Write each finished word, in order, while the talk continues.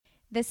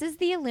This is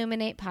the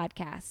Illuminate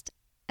Podcast,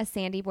 a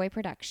Sandy Boy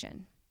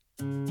production.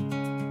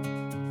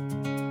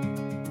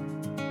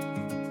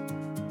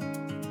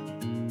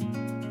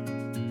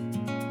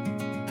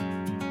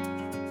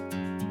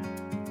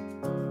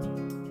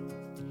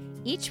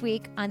 Each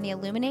week on the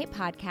Illuminate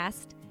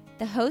Podcast,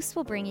 the hosts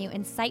will bring you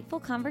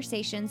insightful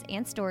conversations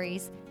and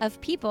stories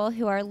of people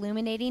who are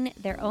illuminating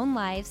their own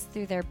lives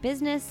through their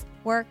business,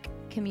 work,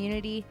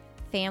 community,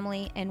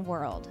 family, and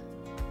world.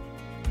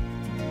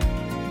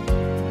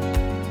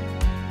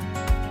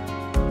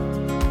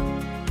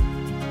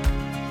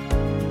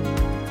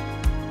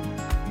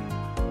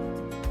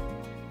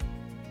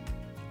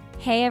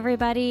 Hey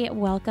everybody,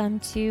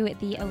 welcome to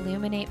the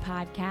Illuminate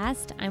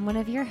Podcast. I'm one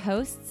of your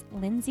hosts,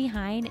 Lindsay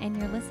Hine, and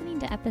you're listening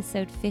to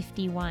episode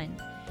 51.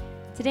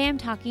 Today I'm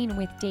talking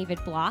with David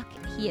Block.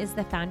 He is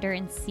the founder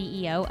and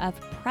CEO of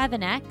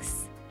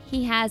Previnex.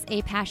 He has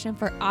a passion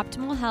for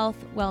optimal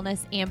health,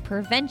 wellness, and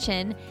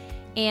prevention,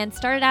 and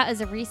started out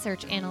as a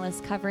research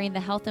analyst covering the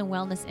health and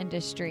wellness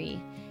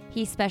industry.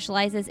 He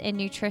specializes in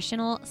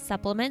nutritional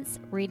supplements,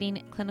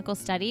 reading clinical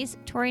studies,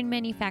 touring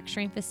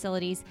manufacturing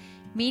facilities,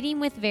 meeting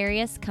with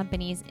various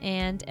companies,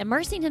 and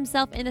immersing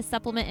himself in the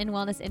supplement and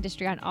wellness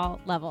industry on all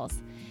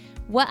levels.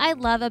 What I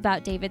love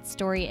about David's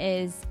story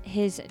is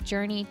his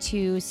journey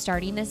to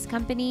starting this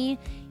company.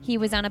 He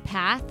was on a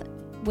path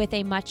with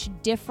a much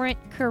different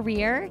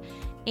career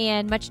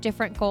and much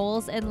different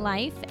goals in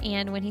life.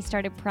 And when he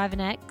started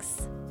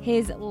Previnex,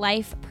 his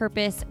life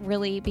purpose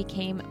really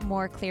became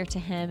more clear to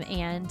him.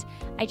 And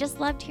I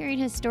just loved hearing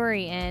his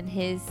story and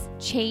his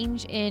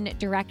change in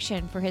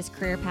direction for his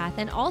career path.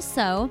 And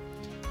also,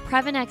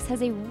 Previnex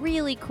has a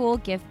really cool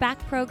give back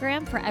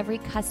program. For every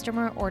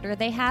customer order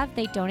they have,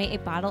 they donate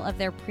a bottle of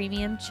their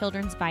premium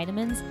children's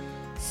vitamins,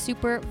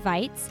 Super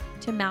Vites,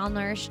 to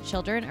malnourished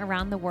children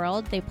around the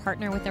world. They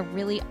partner with a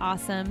really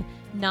awesome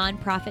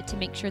nonprofit to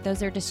make sure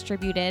those are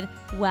distributed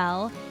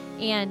well.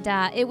 And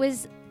it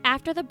was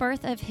after the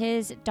birth of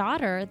his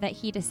daughter that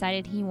he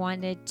decided he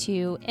wanted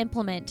to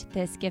implement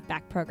this give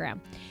back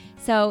program.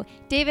 So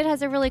David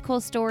has a really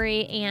cool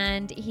story,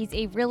 and he's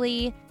a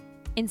really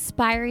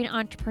inspiring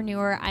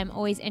entrepreneur. I'm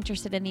always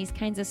interested in these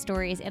kinds of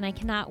stories, and I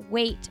cannot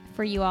wait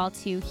for you all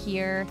to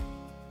hear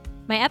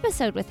my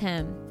episode with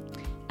him.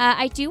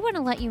 I do want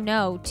to let you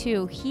know,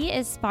 too, he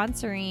is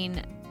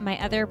sponsoring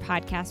my other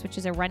podcast, which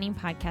is a running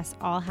podcast,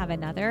 All Have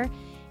Another.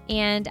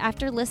 And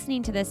after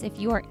listening to this, if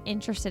you are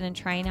interested in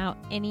trying out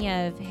any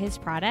of his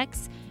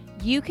products,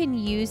 you can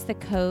use the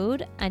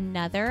code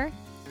ANOTHER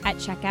at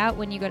checkout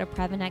when you go to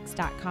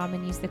Previnex.com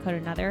and use the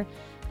code ANOTHER.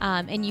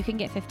 And you can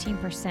get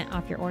 15%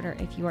 off your order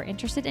if you are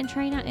interested in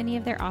trying out any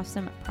of their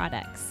awesome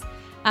products.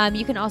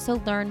 You can also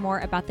learn more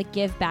about the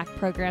Give Back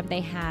program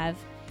they have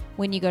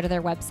when you go to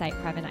their website,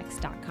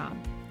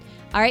 Previnex.com.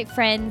 All right,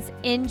 friends,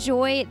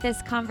 enjoy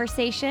this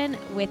conversation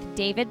with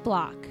David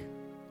Block.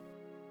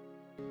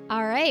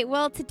 All right,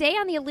 well, today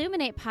on the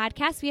Illuminate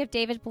Podcast, we have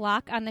David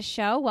Block on the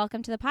show.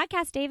 Welcome to the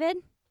podcast, David.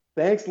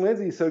 Thanks,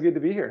 Lindsay. So good to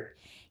be here.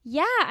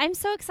 Yeah, I'm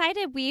so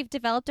excited. We've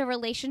developed a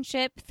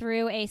relationship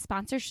through a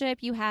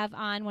sponsorship you have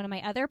on one of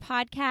my other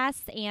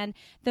podcasts. And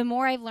the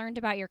more I've learned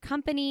about your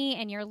company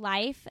and your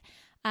life,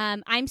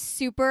 I'm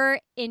super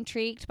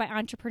intrigued by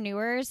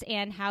entrepreneurs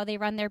and how they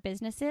run their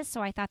businesses.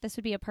 So I thought this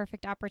would be a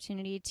perfect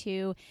opportunity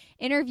to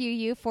interview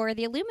you for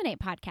the Illuminate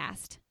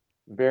Podcast.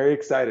 Very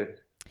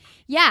excited.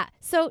 Yeah.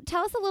 So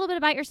tell us a little bit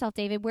about yourself,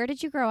 David. Where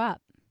did you grow up?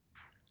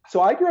 So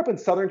I grew up in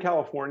Southern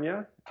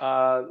California.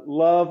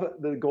 Love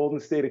the Golden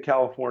State of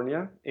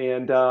California,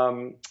 and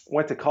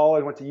went to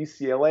college, went to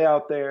UCLA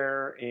out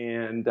there,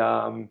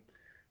 and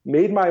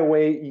made my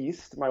way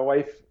east. My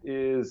wife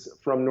is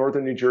from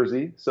northern New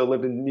Jersey, so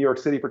lived in New York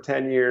City for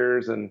 10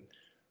 years, and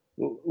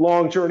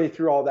long journey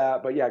through all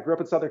that. But yeah, grew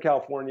up in Southern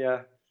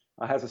California.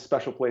 Has a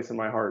special place in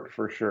my heart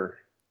for sure.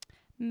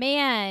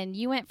 Man,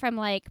 you went from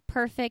like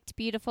perfect,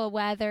 beautiful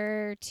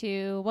weather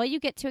to, well, you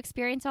get to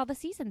experience all the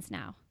seasons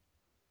now.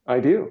 I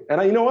do.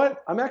 And you know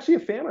what? I'm actually a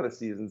fan of the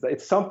seasons.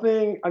 It's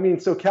something,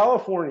 so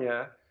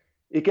California,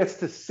 it gets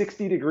to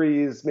 60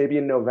 degrees maybe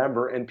in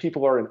November, and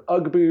people are in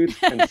Ugg boots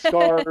and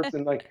scarves.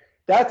 And like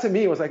that to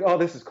me was like, oh,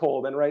 this is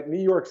cold. And right,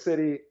 New York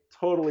City,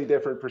 totally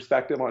different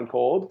perspective on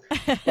cold.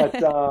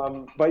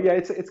 But yeah,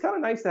 it's kind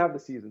of nice to have the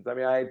seasons.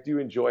 I do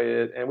enjoy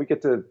it, and we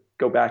get to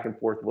go back and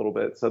forth a little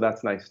bit. So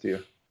that's nice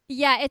too.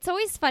 Yeah, it's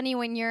always funny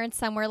when you're in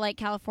somewhere like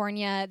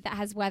California that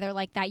has weather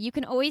like that. You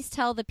can always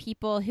tell the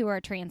people who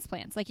are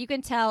transplants. Like you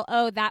can tell,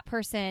 oh, that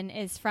person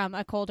is from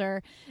a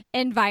colder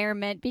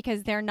environment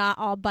because they're not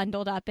all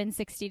bundled up in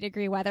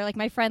 60-degree weather. Like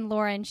my friend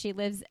Lauren, she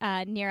lives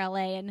near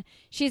LA, and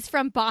she's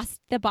from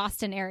the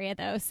Boston area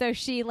though. So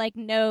she like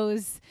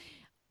knows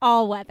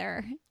all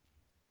weather.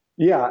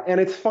 Yeah, and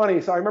it's funny.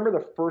 So I remember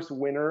the first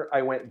winter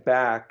I went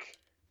back,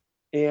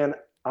 and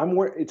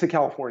to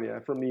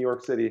California from New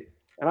York City.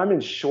 And I'm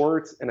in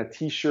shorts and a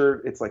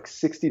t-shirt. It's like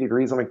 60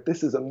 degrees. I'm like,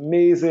 this is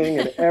amazing.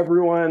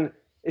 And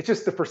it's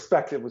just the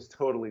perspective was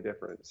totally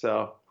different.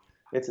 So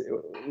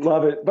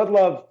love it, but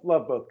love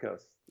both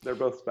coasts. They're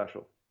both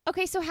special.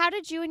 Okay. So how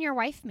did you and your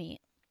wife meet?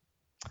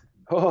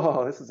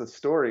 Oh, this is a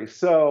story.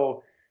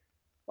 So,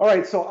 all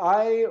right. So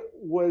I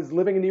was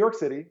living in New York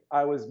City.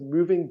 I was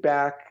moving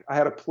back. I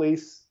had a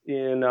place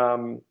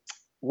in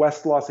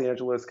West Los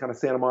Angeles, kind of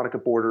Santa Monica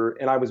border,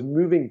 and I was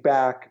moving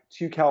back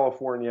to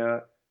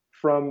California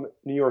from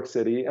New York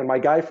City. And my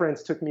guy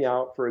friends took me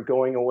out for a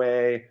going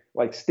away,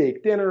 like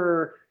steak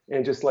dinner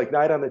and just like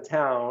night on the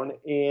town.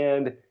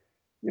 And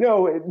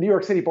New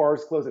York City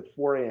bars close at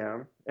 4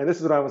 a.m. And this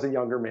is when I was a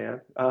younger man.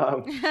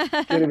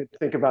 Can't even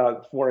think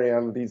about 4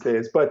 a.m. these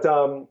days. But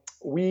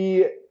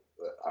we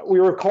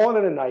were calling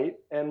it a night,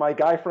 and my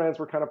guy friends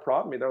were kind of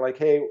prodding me. They're like,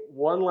 "Hey,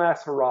 one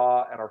last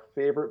hurrah at our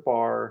favorite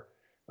bar."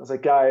 I was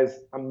like, "Guys,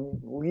 I'm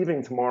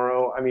leaving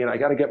tomorrow. I mean, I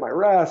got to get my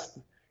rest."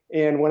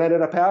 And what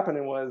ended up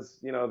happening was,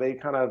 they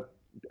kind of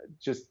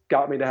just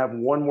got me to have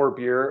one more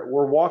beer.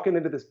 We're walking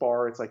into this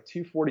bar. It's like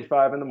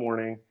 2:45 in the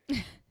morning,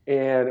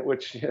 and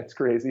which it's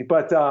crazy.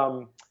 But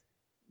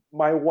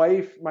my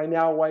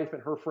now wife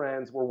and her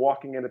friends were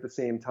walking in at the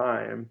same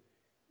time.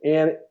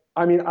 And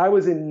I mean, I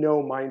was in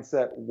no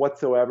mindset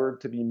whatsoever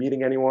to be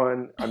meeting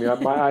anyone. I mean,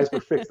 my eyes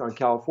were fixed on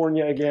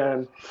California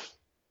again.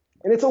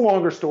 And it's a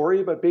longer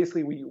story, but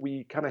basically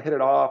we kind of hit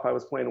it off. I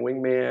was playing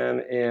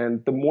wingman,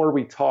 and the more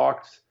we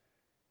talked,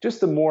 just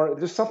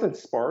something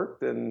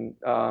sparked, and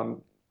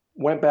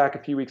went back a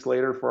few weeks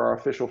later for our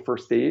official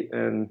first date.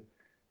 And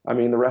I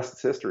mean, the rest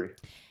is history.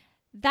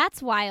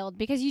 That's wild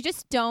because you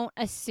just don't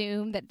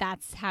assume that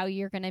that's how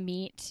you're going to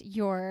meet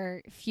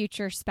your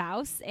future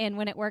spouse. And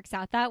when it works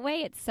out that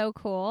way, it's so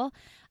cool.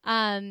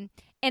 And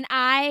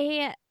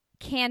I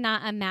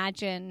cannot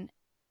imagine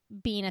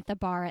being at the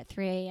bar at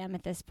 3 a.m.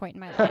 at this point in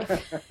my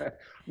life.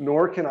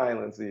 Nor can I,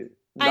 Lindsay.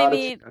 I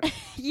mean,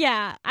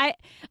 yeah,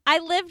 I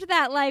lived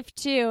that life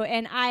too.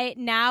 And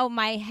now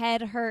my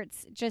head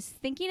hurts just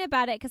thinking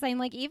about it. Cause I'm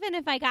like, even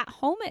if I got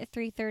home at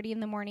 3:30 in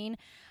the morning,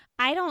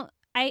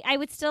 I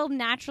would still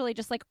naturally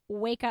just like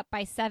wake up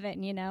by 7,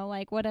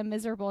 like what a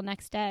miserable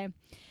next day.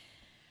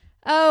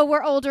 Oh,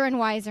 we're older and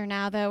wiser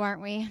now though,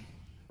 aren't we?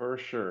 For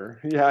sure.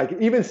 Yeah.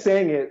 Even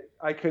saying it,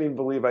 I couldn't even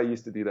believe I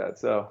used to do that.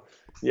 So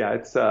yeah,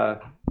 it's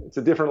a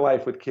different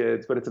life with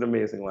kids, but it's an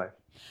amazing life.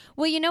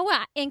 Well, you know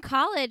what? In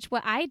college,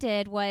 what I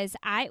did was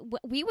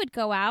we would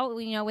go out,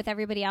 with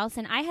everybody else,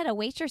 and I had a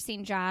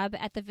waitressing job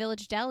at the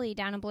Village Deli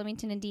down in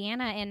Bloomington,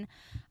 Indiana, and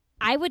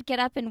I would get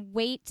up and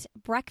wait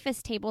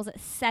breakfast tables at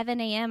 7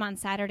 a.m. on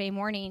Saturday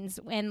mornings.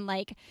 And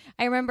I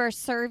remember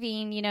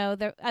serving,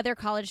 the other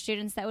college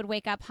students that would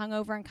wake up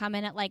hungover and come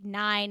in at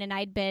 9. And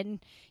I'd been,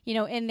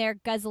 in there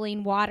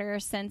guzzling water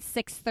since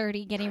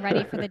 6:30 getting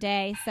ready for the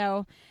day.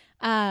 So,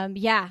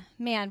 yeah,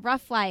 man,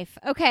 rough life.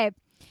 Okay.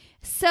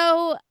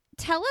 So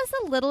tell us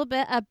a little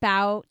bit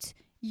about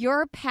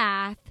your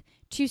path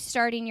to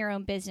starting your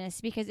own business,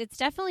 because it's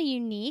definitely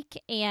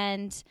unique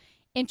and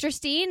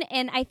interesting.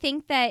 And I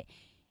think that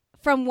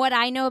from what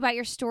I know about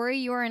your story,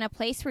 you were in a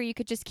place where you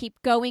could just keep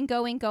going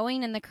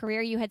in the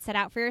career you had set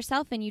out for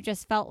yourself, and you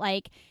just felt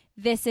like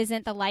this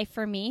isn't the life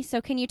for me. So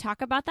can you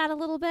talk about that a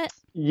little bit?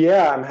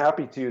 Yeah, I'm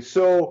happy to.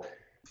 So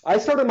I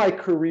started my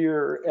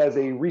career as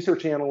a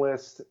research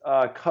analyst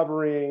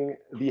covering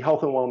the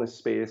health and wellness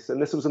space,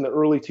 and this was in the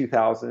early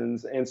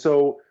 2000s. And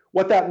so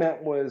what that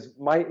meant was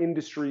my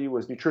industry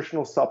was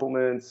nutritional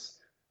supplements,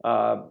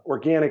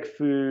 organic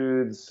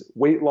foods,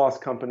 weight loss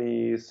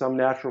companies, some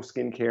natural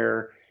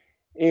skincare.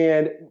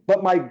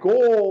 But my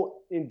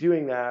goal in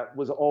doing that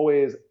was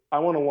always, I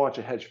want to launch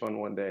a hedge fund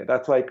one day.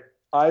 That's like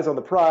eyes on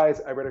the prize.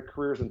 I read a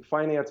careers in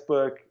finance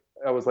book.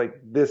 I was like,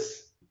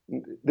 this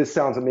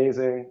sounds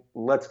amazing.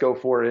 Let's go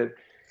for it.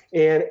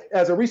 And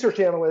as a research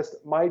analyst,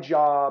 my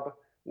job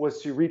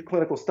was to read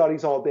clinical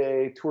studies all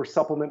day, tour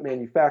supplement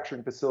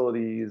manufacturing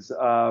facilities,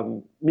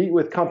 meet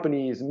with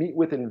companies, meet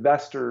with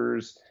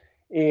investors,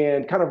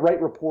 and kind of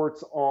write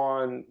reports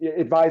on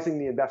advising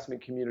the investment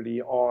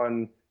community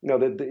on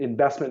the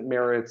investment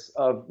merits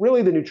of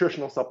really the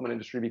nutritional supplement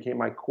industry became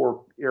my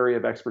core area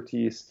of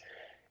expertise.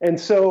 And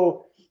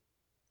so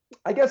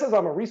I guess as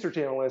I'm a research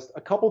analyst,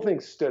 a couple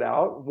things stood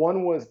out.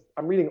 One was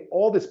I'm reading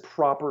all this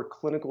proper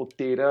clinical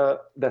data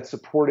that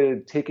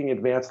supported taking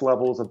advanced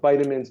levels of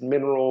vitamins,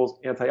 minerals,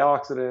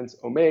 antioxidants,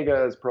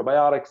 omegas,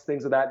 probiotics,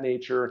 things of that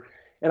nature.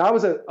 And I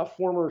was a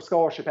former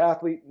scholarship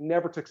athlete,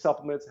 never took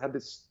supplements, had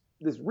this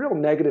real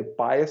negative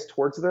bias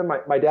towards them.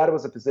 My dad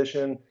was a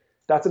physician.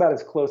 That's about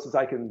as close as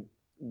I can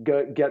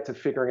get to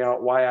figuring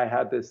out why I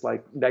had this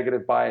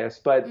negative bias.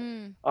 But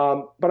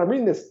I'm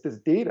reading this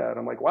data and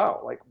I'm like,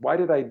 wow, why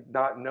did I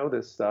not know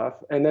this stuff?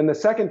 And then the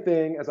second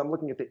thing, as I'm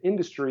looking at the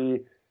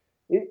industry,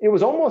 it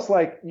was almost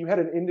like you had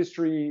an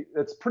industry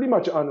that's pretty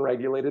much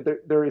unregulated.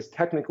 There is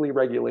technically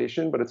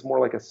regulation, but it's more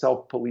like a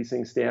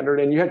self-policing standard.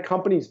 And you had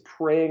companies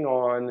preying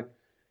on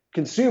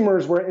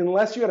consumers where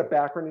unless you had a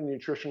background in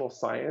nutritional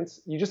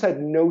science, you just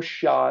had no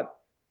shot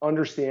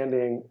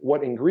understanding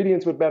what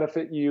ingredients would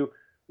benefit you,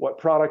 what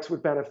products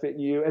would benefit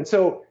you. And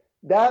so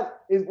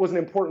was an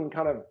important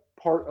kind of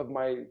part of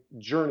my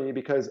journey,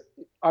 because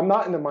I'm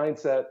not in the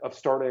mindset of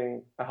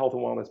starting a health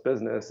and wellness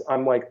business.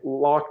 I'm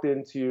locked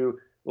into,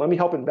 let me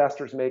help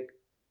investors make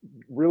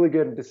really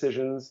good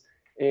decisions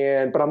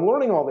But I'm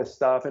learning all this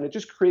stuff, and it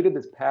just created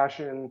this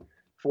passion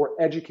for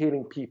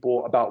educating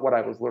people about what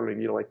I was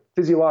learning, like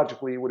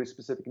physiologically, what do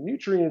specific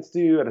nutrients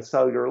do at a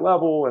cellular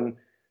level. And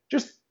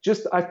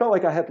I felt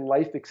like I had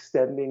life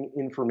extending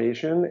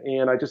information,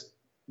 and I just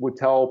would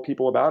tell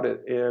people about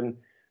it. And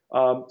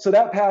so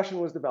that passion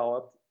was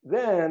developed.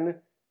 Then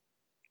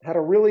had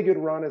a really good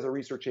run as a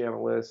research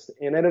analyst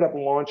and ended up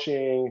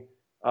launching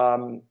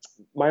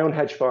my own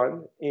hedge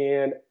fund.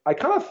 And I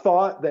kind of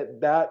thought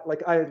that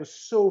like I was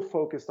so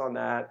focused on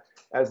that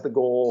as the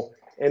goal.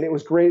 And it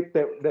was great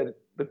that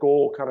the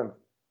goal kind of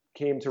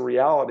came to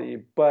reality.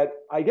 But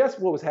I guess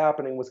what was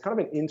happening was kind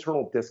of an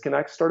internal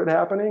disconnect started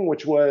happening,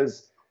 which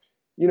was,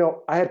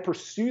 I had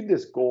pursued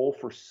this goal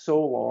for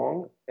so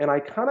long, and I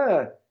kind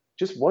of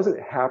just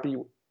wasn't happy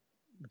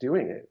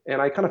doing it.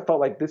 And I kind of felt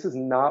like this is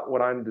not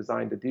what I'm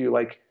designed to do.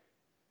 Like,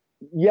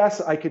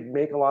 yes, I could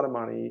make a lot of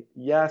money.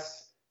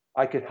 Yes,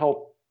 I could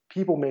help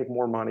people make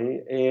more money.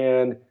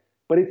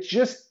 But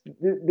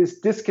this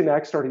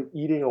disconnect started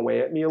eating away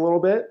at me a little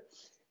bit.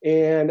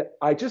 And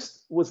I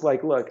just was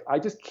like, look, I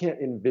just can't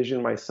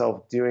envision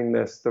myself doing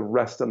this the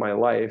rest of my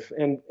life.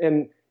 And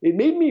it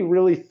made me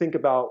really think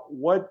about,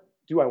 what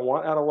do I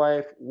want out of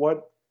life?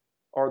 What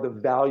are the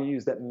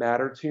values that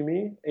matter to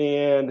me?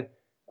 And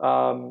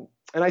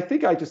I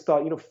think I just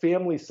thought,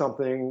 family's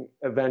something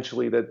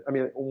eventually that,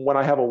 when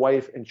I have a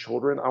wife and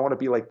children, I want to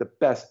be like the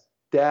best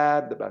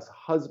dad, the best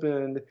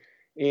husband.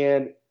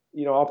 And,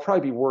 I'll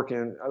probably be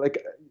working,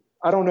 like,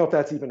 I don't know if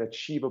that's even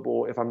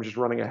achievable if I'm just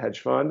running a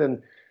hedge fund.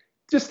 And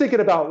just thinking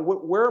about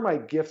where are my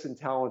gifts and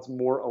talents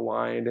more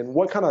aligned, and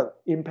what kind of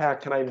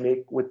impact can I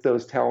make with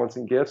those talents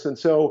and gifts? And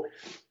so,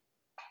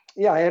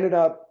 yeah, I ended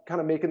up kind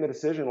of making the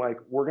decision, like,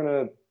 we're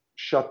going to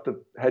shut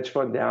the hedge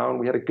fund down.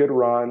 We had a good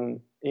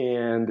run.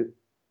 And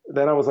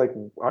then I was like,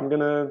 I'm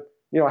going to,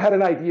 I had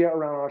an idea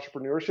around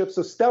entrepreneurship.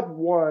 So step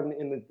one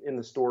in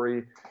the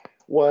story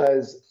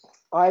was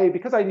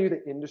because I knew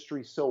the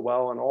industry so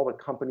well and all the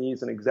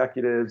companies and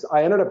executives,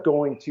 I ended up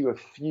going to a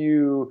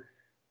few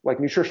like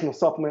nutritional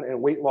supplement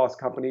and weight loss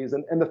companies.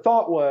 And the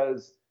thought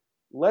was,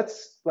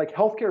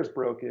 healthcare is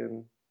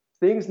broken.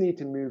 Things need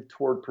to move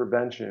toward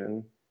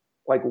prevention.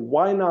 Like,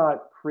 why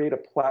not create a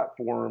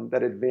platform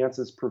that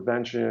advances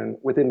prevention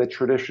within the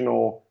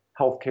traditional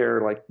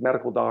healthcare, like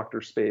medical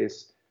doctor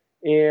space?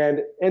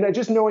 And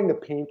just knowing the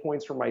pain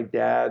points from my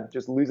dad,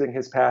 just losing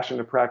his passion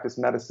to practice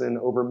medicine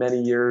over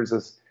many years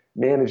as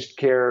managed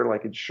care,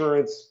 like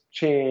insurance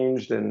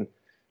changed and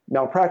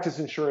malpractice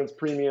insurance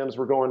premiums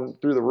were going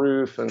through the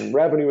roof and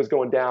revenue was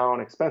going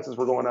down, expenses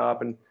were going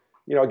up. And,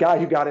 a guy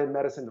who got in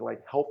medicine to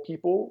like help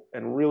people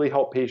and really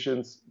help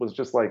patients was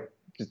just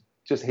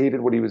hated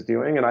what he was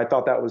doing. And I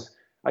thought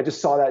I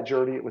just saw that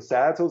journey. It was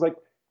sad. So I was like,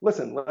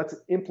 listen, let's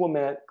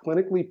implement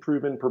clinically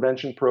proven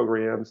prevention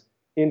programs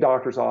in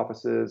doctors'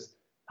 offices,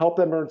 help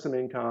them earn some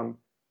income,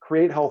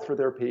 create health for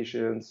their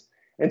patients.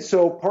 And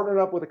so partnered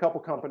up with a couple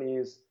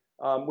companies,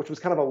 which was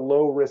kind of a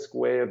low risk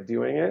way of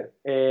doing it,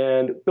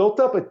 and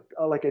built up a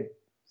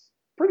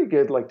pretty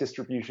good like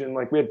distribution.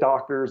 Like, we had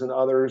doctors and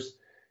others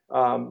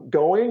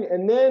going.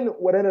 And then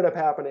what ended up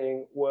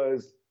happening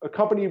was a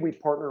company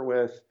we'd partner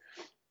with,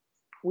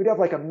 we'd have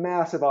like a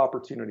massive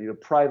opportunity to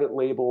private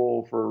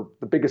label for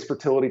the biggest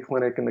fertility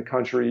clinic in the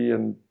country.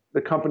 And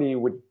the company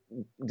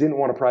didn't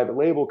want a private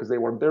label because they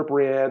wanted their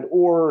brand,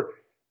 or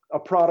a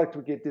product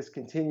would get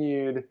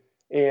discontinued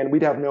and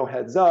we'd have no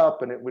heads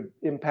up, and it would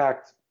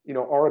impact,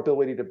 our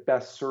ability to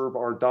best serve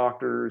our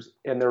doctors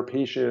and their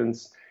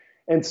patients.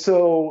 And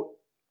so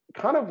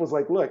kind of was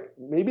like, look,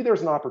 maybe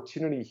there's an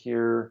opportunity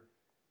here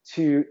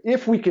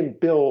if we can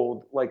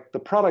build, like, the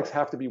products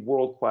have to be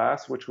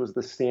world-class, which was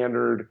the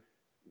standard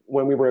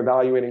when we were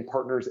evaluating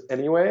partners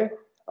anyway.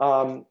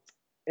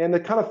 And the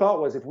kind of thought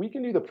was, if we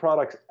can do the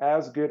products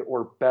as good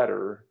or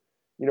better,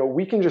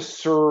 we can just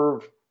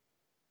serve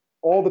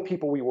all the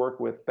people we work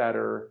with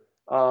better.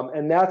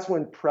 And that's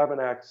when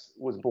Previnex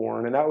was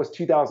born. And that was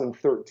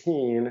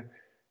 2013.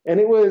 And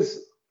it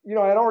was,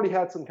 I'd already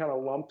had some kind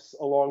of lumps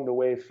along the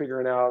way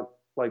figuring out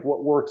like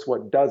what works,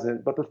 what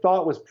doesn't. But the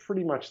thought was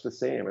pretty much the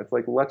same. It's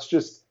like, let's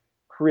just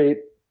create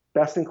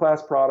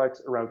best-in-class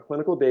products around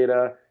clinical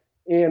data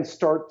and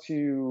start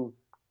to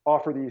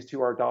offer these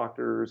to our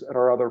doctors and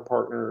our other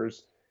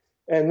partners.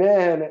 And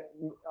then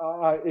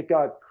it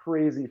got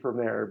crazy from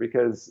there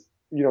because,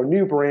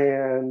 new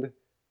brand,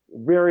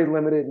 very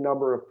limited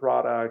number of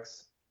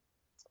products,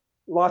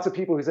 lots of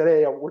people who said,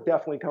 hey, we're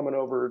definitely coming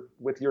over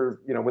with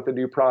with the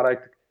new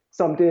product.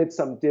 Some did,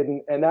 some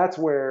didn't. And that's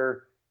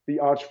where the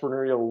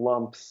entrepreneurial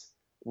lumps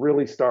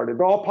really started.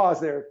 But I'll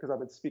pause there because I've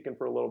been speaking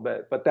for a little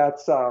bit. But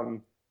that's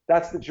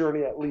the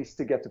journey, at least,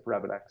 to get to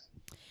Previnex.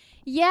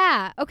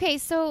 Yeah. Okay.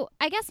 So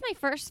I guess my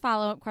first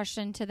follow-up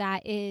question to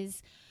that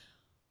is,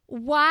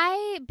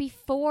 why,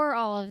 before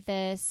all of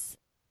this,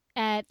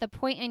 at the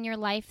point in your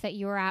life that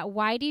you were at,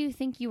 why do you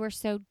think you were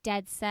so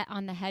dead set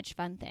on the hedge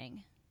fund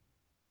thing?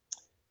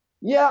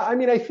 Yeah, I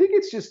think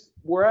it's just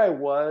where I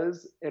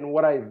was and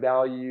what I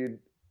valued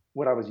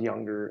when I was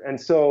younger. And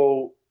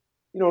so,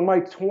 in my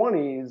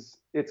 20s,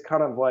 it's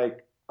kind of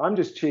like I'm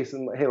just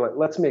chasing, hey,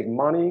 let's make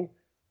money.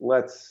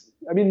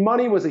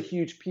 money was a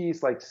huge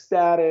piece, like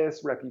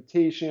status,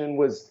 reputation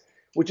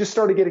which just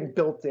started getting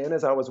built in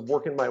as I was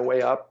working my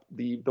way up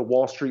the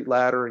Wall Street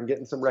ladder and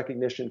getting some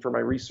recognition for my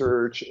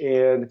research.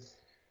 And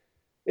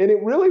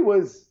it really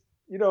was,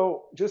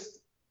 just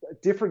a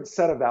different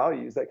set of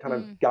values that kind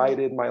of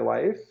guided my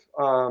life.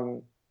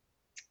 And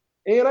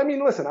I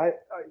mean, listen,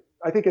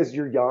 I think as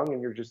you're young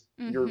and you're just,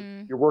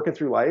 you're working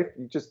through life,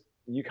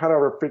 you kind of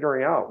are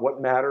figuring out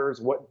what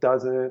matters, what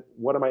doesn't,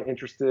 what am I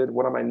interested,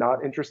 what am I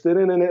not interested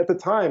in? And at the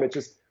time, it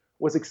just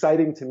was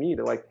exciting to me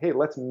to like, hey,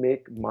 let's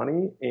make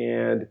money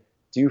and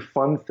do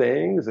fun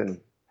things and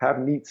have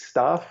neat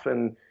stuff.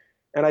 And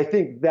I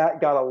think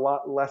that got a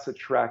lot less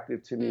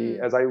attractive to me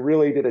as I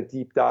really did a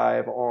deep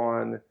dive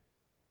on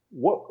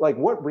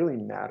what really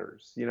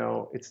matters.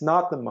 It's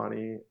not the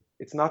money,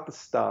 it's not the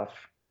stuff,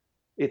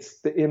 it's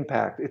the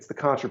impact, it's the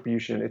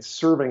contribution, it's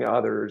serving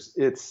others,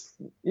 it's,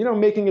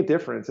 making a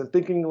difference and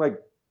thinking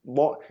like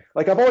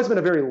I've always been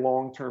a very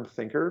long-term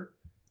thinker.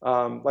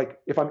 Like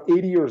if I'm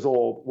 80 years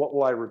old, what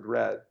will I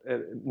regret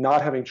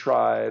not having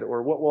tried,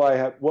 or what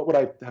would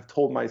I have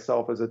told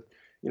myself as a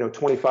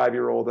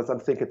 25-year-old as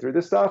I'm thinking through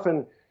this stuff?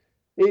 And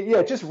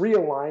it just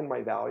realigned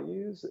my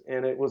values.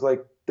 And it was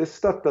like, this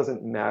stuff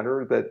doesn't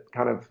matter that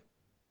kind of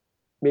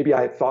maybe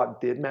I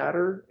thought did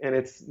matter. And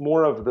it's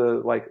more of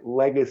the like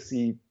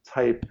legacy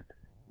type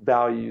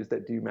values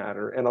that do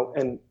matter,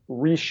 and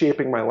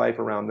reshaping my life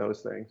around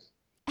those things.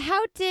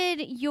 How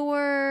did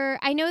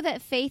I know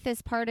that faith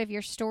is part of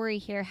your story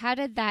here. How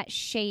did that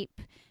shape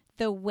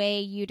the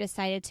way you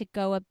decided to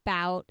go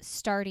about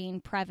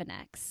starting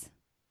Previnex?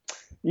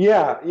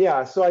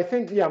 Yeah. So I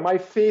think, my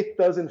faith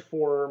does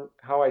inform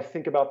how I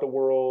think about the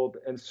world,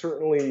 and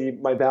certainly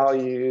my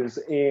values,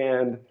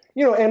 and,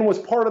 and was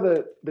part of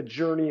the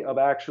journey of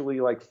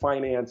actually like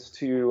finance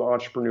to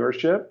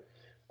entrepreneurship.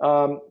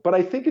 But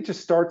I think it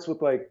just starts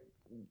with like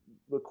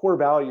the core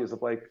values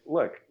of like,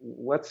 look,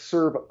 let's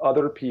serve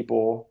other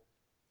people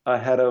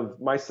ahead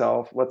of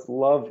myself. Let's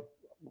love,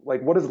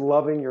 like, what does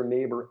loving your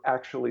neighbor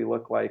actually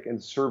look like,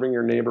 and serving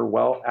your neighbor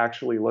well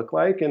actually look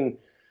like? And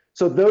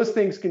so those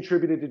things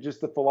contributed to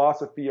just the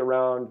philosophy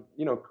around,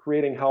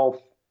 creating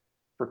health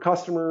for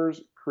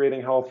customers,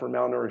 creating health for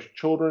malnourished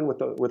children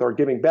with our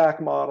giving back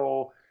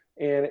model.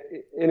 And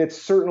it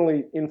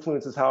certainly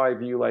influences how I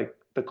view like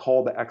the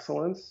call to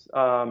excellence.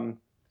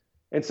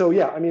 And so,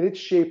 it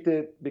shaped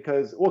it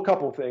because, well, a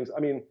couple of things. I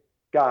mean,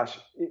 gosh,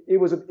 it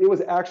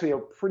was actually a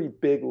pretty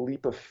big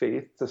leap of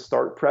faith to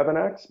start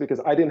Previnex, because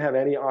I didn't have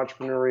any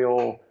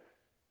entrepreneurial,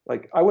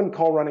 like, I wouldn't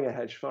call running a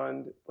hedge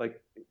fund, like,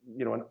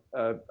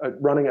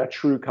 running a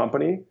true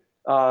company,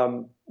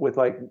 with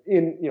like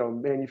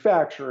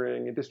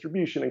manufacturing and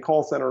distribution and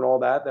call center and all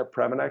that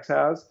Previnex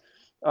has.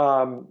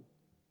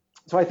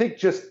 So I think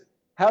just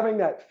having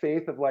that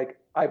faith of like,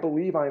 I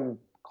believe I'm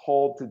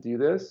called to do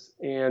this,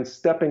 and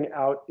stepping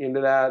out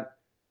into that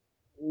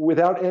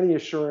without any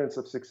assurance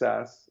of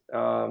success.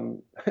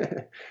 And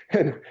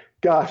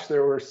gosh,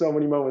 there were so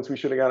many moments we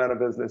should have gone out of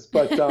business,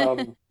 but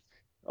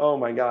oh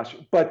my gosh.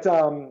 But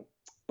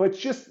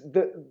just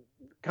the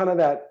kind of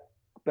that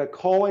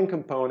calling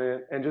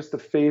component, and just the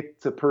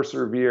faith to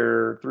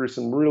persevere through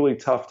some really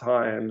tough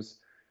times,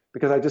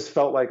 because I just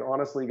felt like,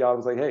 honestly, God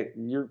was like, hey,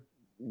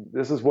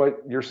 this is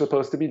what you're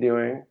supposed to be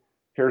doing.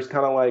 Here's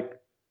kind of like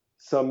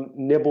some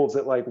nibbles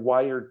at like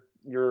why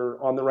you're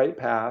on the right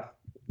path,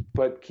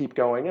 but keep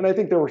going. And I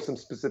think there were some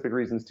specific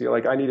reasons too.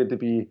 Like I needed to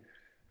be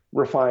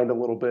refined a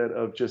little bit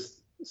of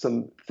just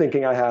some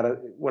thinking I had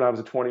when I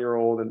was a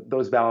 20-year-old, and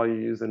those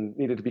values, and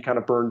needed to be kind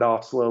of burned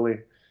off slowly.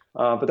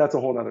 But that's a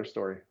whole nother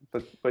story.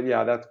 But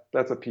yeah,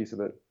 that's a piece of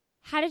it.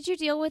 How did you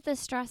deal with the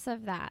stress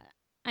of that?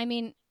 I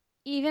mean,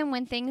 even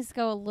when things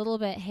go a little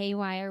bit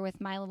haywire with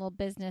my little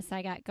business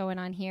I got going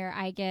on here,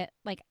 I get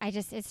like,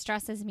 it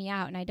stresses me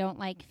out, and I don't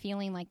like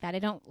feeling like that. I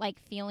don't like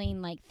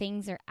feeling like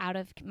things are out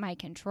of my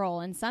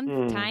control, and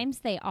sometimes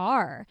they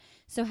are.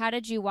 So how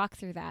did you walk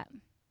through that?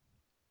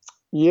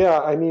 Yeah,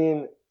 I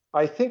mean,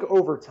 I think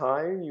over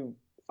time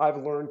I've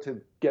learned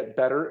to get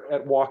better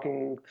at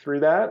walking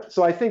through that.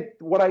 So I think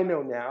what I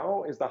know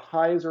now is the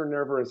highs are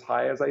never as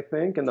high as I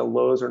think, and the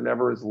lows are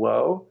never as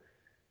low.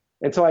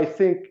 And so I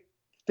think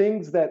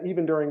things that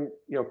even during,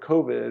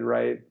 COVID,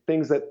 right,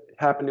 things that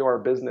happened to our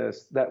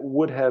business that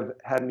would have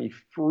had me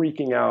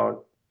freaking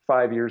out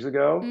 5 years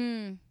ago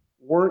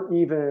weren't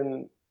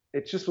even,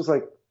 it just was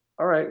like,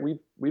 all right,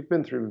 we've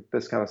been through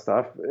this kind of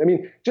stuff. I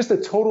mean, just a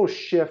total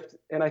shift.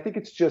 And I think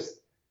it's just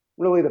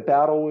really the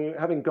battle,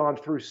 having gone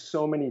through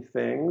so many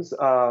things.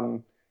 I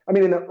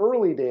mean, in the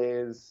early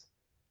days,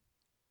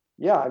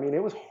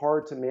 it was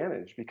hard to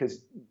manage,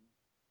 because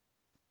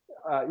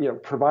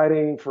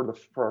providing for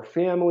our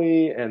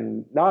family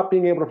and not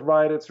being able to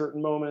provide at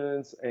certain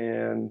moments.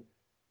 And,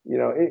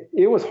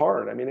 it was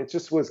hard. I mean, it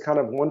just was kind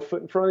of one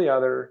foot in front of the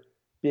other,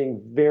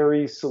 being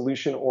very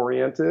solution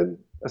oriented,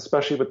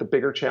 especially with the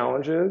bigger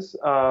challenges.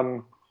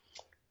 And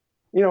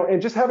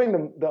just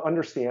having the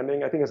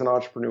understanding, I think as an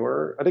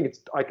entrepreneur,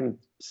 I can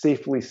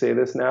safely say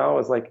this now,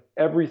 is like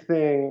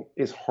everything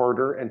is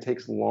harder and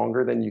takes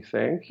longer than you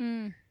think.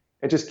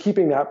 and just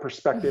keeping that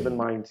perspective in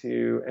mind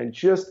too. And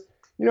just,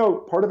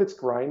 part of it's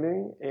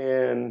grinding.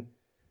 And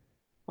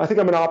I think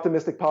I'm an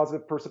optimistic,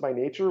 positive person by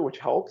nature, which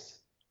helps.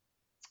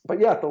 But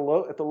yeah, at the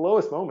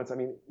lowest moments, I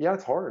mean, yeah,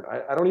 it's hard.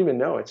 I don't even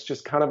know. It's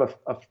just kind of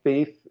a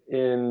faith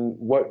in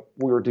what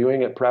we were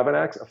doing at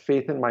Previnex, a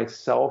faith in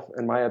myself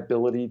and my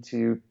ability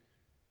to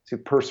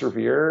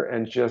persevere,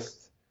 and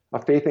just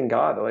a faith in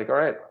God. Like, all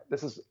right,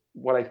 this is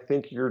what I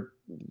think you're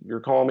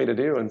calling me to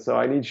do, and so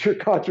I need your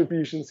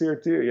contributions here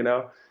too,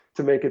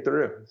 to make it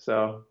through.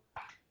 So.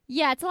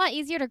 Yeah, it's a lot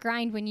easier to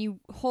grind when you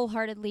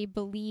wholeheartedly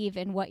believe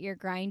in what you're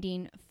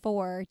grinding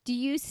for. Do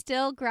you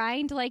still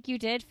grind like you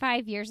did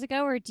 5 years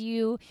ago, or do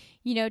you,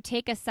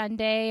 take a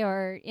Sunday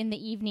or in the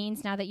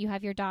evenings now that you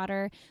have your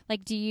daughter?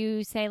 Like, do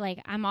you say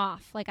like, I'm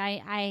off, like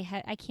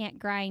I can't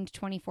grind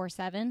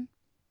 24/7?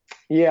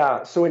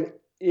 Yeah. So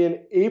in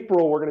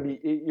April, we're going to be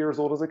 8 years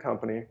old as a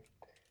company.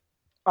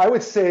 I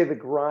would say the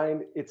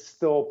grind, it's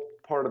still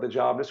part of the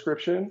job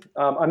description.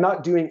 I'm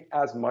not doing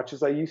as much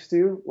as I used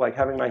to, like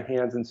having my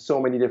hands in so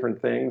many different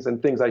things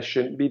and things I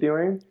shouldn't be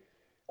doing.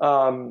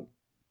 But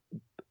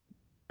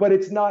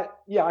it's not,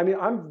 I mean,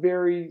 I'm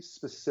very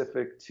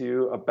specific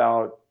too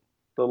about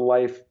the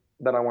life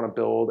that I want to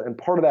build. And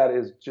part of that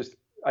is just,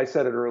 I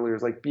said it earlier,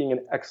 is like being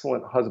an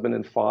excellent husband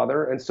and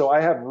father. And so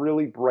I have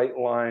really bright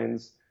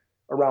lines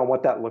around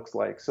what that looks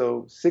like.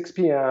 So 6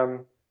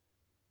 p.m.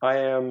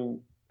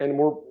 And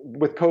we're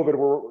with COVID,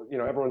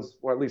 everyone's,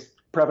 or at least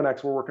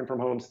Previnex, we're working from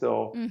home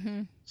still.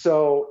 Mm-hmm.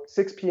 So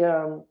 6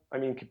 p.m., I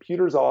mean,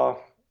 computer's off,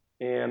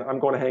 and I'm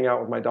going to hang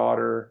out with my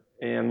daughter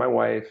and my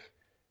wife.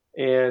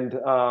 And,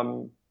 I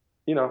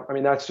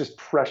mean, that's just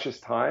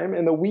precious time.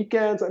 And the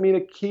weekends, I mean,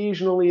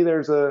 occasionally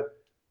there's a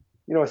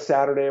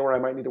Saturday where I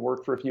might need to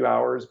work for a few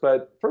hours.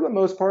 But for the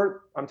most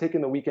part, I'm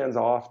taking the weekends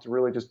off to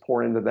really just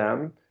pour into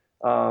them,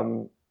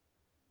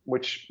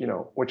 which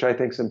I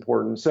think is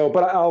important. So,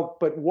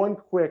 but one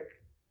quick,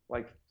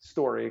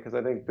 story, because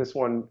I think this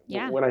one,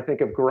 when I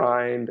think of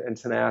grind and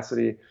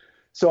tenacity.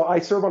 So I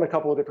serve on a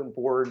couple of different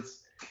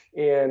boards,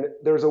 and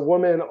there's a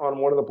woman on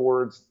one of the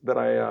boards that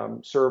I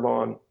serve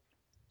on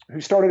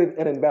who started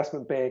an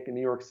investment bank in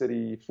New York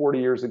City 40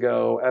 years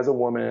ago as a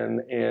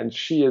woman, and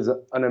she is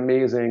an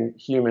amazing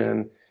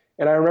human.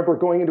 And I remember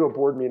going into a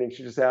board meeting,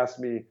 she just asked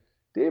me,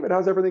 David,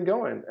 how's everything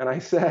going? And I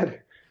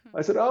said,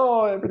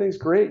 oh, everything's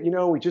great.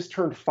 We just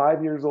turned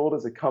 5 years old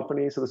as a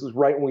company. So this was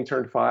right when we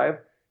turned 5.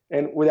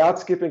 And without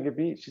skipping a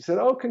beat, she said,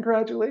 oh,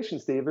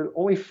 congratulations, David.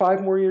 Only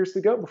 5 more years to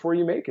go before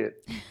you make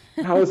it.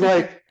 And I was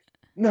like,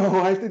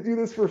 no, I have to do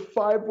this for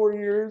 5 more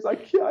years. I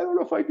don't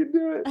know if I can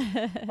do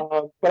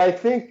it. But I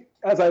think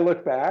as I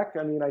look back,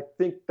 I mean, I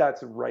think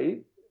that's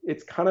right.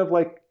 It's kind of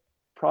like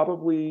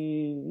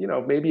probably,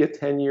 maybe a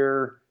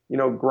 10-year,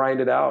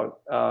 grind it out.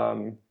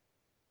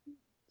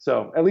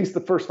 So at least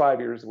the first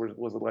 5 years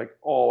was like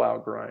all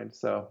out grind.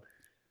 So.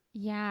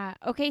 Yeah.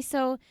 Okay.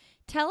 So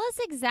tell us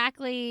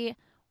exactly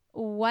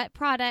what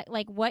product,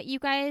 like what you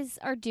guys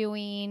are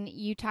doing.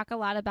 You talk a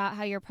lot about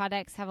how your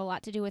products have a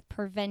lot to do with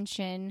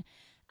prevention.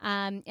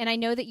 And I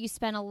know that you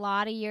spent a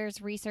lot of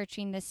years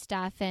researching this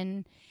stuff.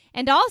 And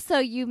also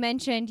you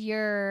mentioned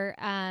your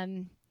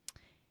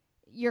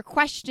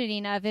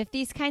questioning of if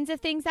these kinds of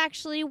things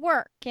actually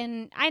work.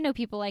 And I know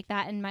people like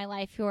that in my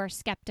life who are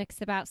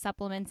skeptics about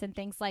supplements and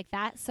things like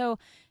that. So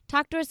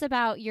talk to us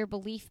about your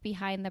belief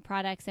behind the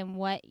products and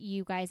what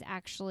you guys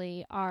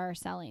actually are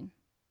selling.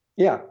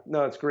 Yeah,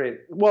 no, it's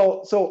great.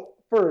 Well, so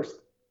first,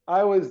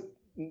 I was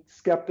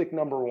skeptic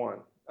number one.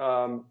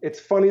 It's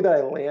funny that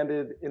I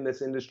landed in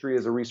this industry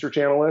as a research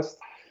analyst.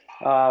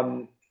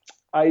 I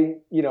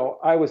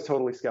was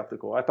totally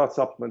skeptical. I thought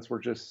supplements were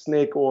just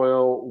snake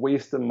oil,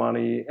 waste of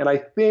money. And I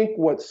think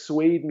what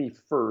swayed me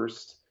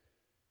first,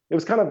 it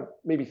was kind of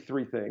maybe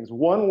 3 things.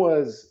 One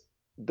was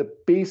the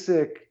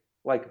basic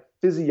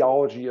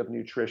physiology of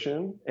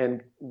nutrition,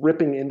 and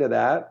ripping into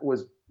that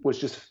was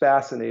just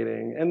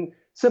fascinating. And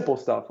simple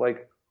stuff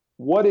like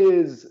what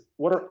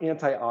are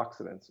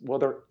antioxidants? Well,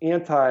 they're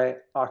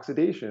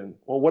anti-oxidation.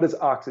 Well, what is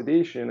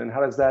oxidation, and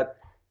how does that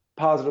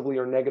positively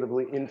or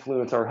negatively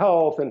influence our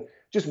health? And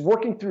just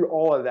working through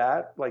all of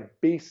that, like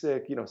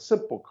basic,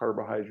 simple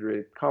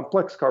carbohydrate,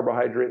 complex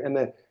carbohydrate, and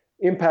the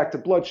impact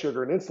of blood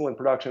sugar and insulin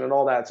production and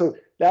all that. So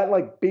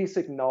that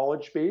basic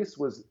knowledge base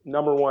was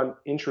number one,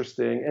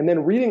 interesting. And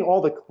then reading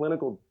all the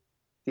clinical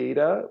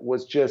data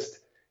was just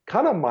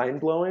kind of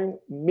mind-blowing,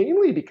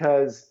 mainly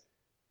because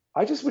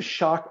I just was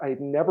shocked. I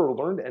had never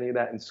learned any of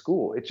that in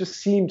school. It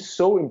just seemed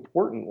so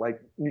important. Like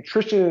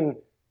nutrition,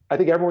 I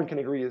think everyone can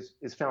agree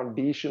is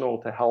foundational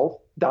to health.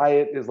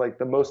 Diet is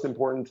the most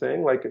important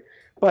thing.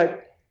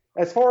 But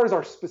as far as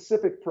our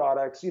specific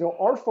products,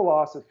 our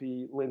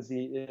philosophy,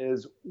 Lindsay,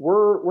 is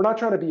we're not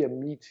trying to be a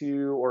me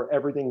too or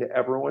everything to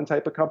everyone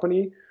type of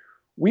company.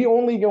 We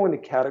only go into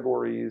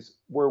categories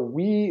where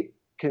we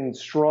can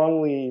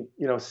strongly,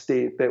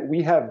 state that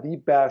we have the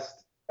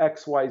best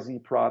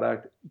XYZ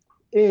product,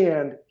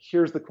 and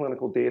here's the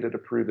clinical data to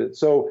prove it.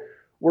 So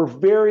we're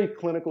very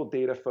clinical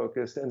data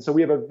focused. And so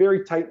we have a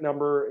very tight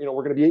number. We're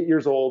going to be 8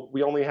 years old.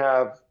 We only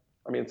have,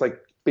 it's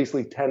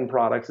basically 10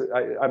 products.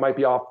 I might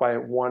be off by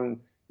one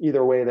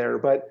either way there,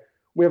 but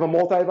we have a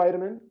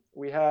multivitamin,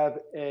 we have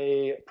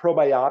a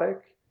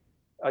probiotic,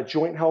 a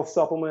joint health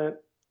supplement,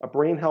 a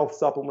brain health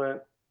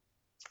supplement,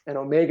 an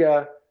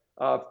omega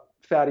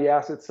fatty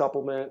acid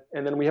supplement,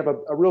 and then we have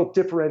a real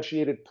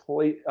differentiated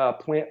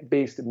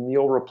plant-based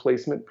meal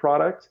replacement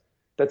product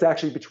that's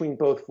actually between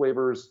both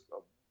flavors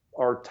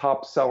our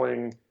top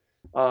selling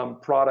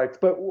product.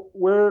 But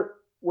where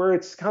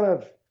it's kind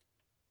of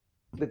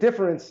the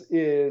difference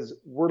is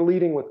we're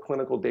leading with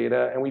clinical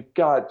data, and we've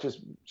got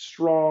just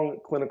strong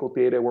clinical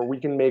data where we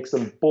can make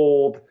some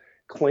bold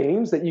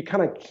claims that you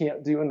kind of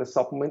can't do in the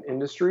supplement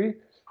industry.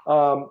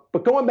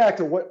 But going back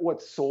to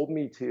what sold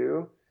me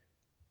to,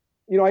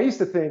 I used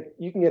to think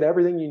you can get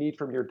everything you need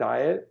from your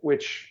diet,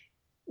 which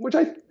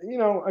diet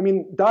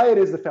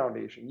is the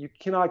foundation. You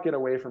cannot get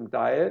away from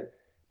diet.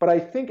 But I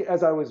think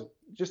as I was,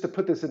 just to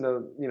put this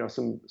into,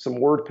 some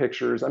word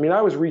pictures,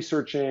 I was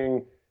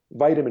researching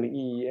vitamin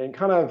E, and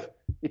kind of,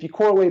 if you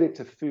correlate it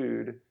to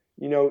food,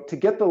 to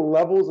get the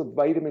levels of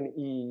vitamin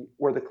E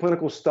where the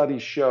clinical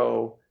studies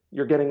show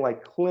you're getting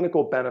like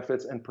clinical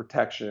benefits and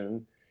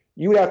protection,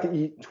 you would have to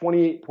eat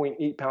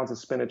 28.8 pounds of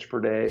spinach per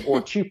day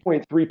or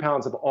 2.3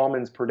 pounds of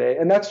almonds per day.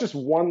 And that's just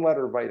one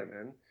letter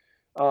vitamin.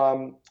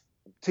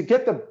 To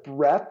get the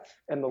breadth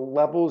and the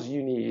levels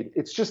you need,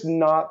 it's just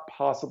not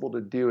possible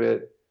to do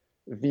it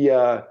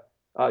via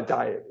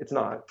diet. It's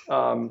not.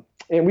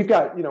 And we've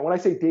got, when I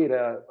say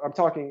data, I'm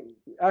talking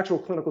actual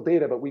clinical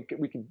data, but we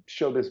can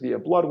show this via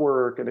blood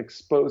work and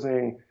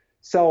exposing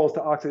cells to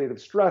oxidative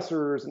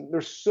stressors. And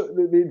there's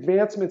the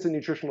advancements in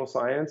nutritional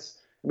science.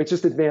 It's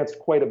just advanced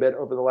quite a bit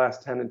over the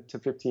last 10 to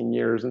 15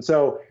 years. And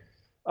so,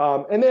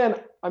 and then,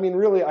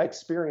 really, I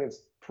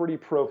experienced pretty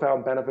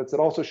profound benefits that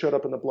also showed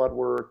up in the blood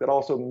work, that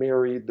also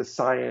married the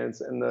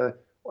science and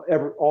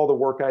all the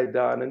work I had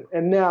done.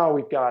 And now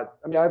we've got,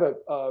 I have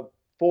a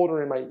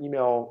folder in my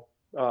email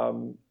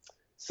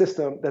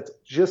system that's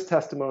just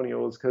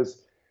testimonials,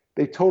 because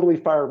they totally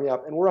fire me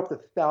up. And we're up to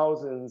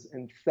thousands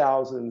and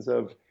thousands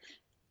of,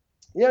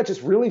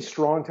 just really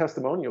strong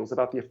testimonials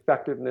about the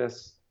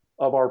effectiveness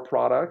of our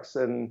products.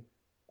 And,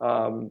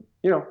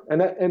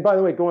 and by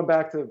the way, going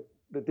back to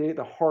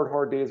the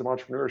hard days of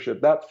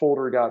entrepreneurship, that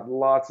folder got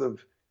lots of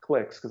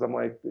clicks, because I'm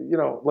like,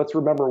 let's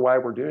remember why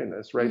we're doing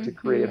this, right? Mm-hmm. To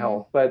create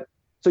health. But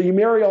so you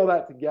marry all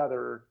that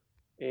together,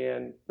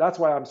 and that's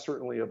why I'm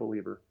certainly a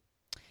believer.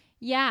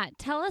 Yeah.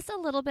 Tell us a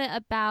little bit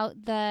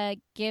about the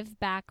give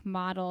back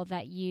model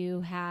that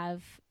you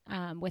have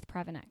with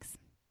Previnex.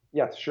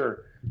 Yes,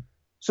 sure.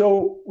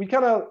 So we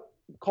kind of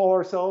call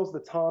ourselves the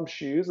Tom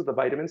Shoes of the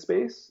vitamin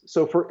space.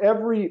 So for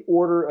every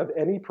order of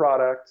any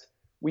product,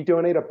 we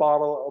donate a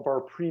bottle of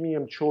our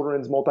premium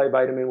children's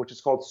multivitamin, which is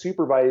called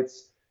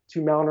SuperVites,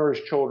 to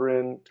malnourished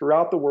children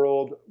throughout the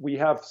world. We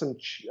have some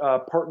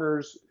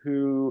partners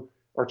who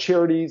are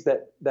charities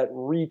that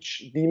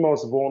reach the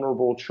most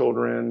vulnerable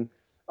children.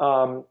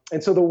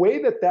 And so the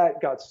way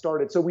that got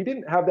started, so we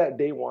didn't have that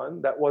day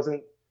one. That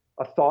wasn't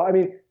a thought.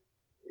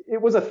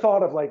 It was a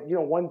thought of like,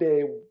 one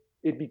day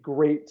it'd be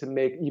great to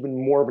make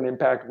even more of an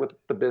impact with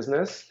the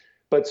business.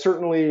 But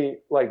certainly,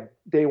 like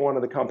day one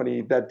of the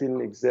company, that didn't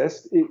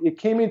exist. It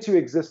came into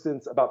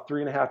existence about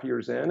 3.5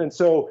 years in. And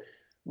so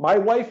my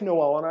wife,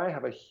 Noelle, and I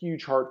have a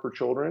huge heart for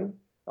children.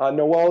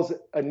 Noelle's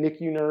a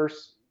NICU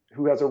nurse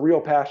who has a real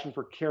passion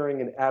for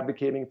caring and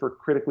advocating for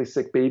critically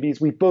sick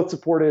babies. We've both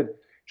supported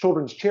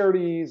children's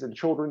charities and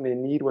children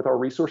in need with our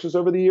resources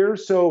over the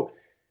years. So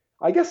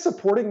I guess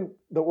supporting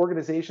the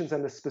organizations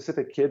and the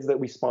specific kids that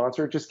we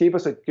sponsor just gave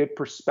us a good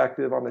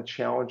perspective on the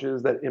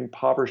challenges that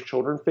impoverished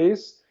children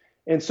face.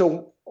 And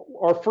so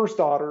our first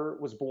daughter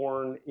was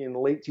born in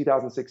late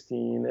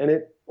 2016, and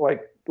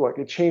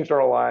it changed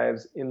our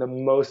lives in the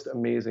most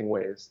amazing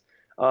ways.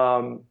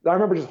 I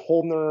remember just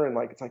holding her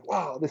and it's like,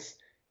 wow, this,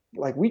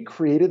 we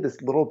created this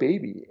little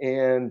baby,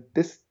 and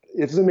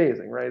it's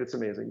amazing, right? It's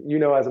amazing,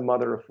 as a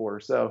mother of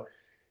four. So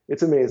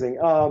it's amazing.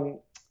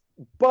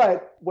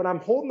 But when I'm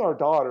holding our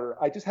daughter,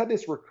 I just had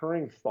this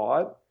recurring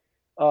thought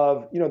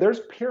of,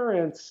 there's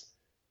parents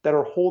that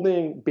are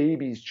holding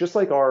babies just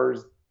like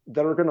ours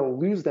that are going to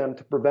lose them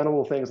to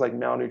preventable things like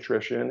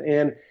malnutrition.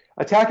 And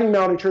attacking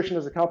malnutrition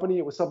as a company,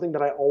 it was something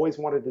that I always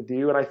wanted to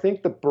do. And I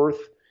think the birth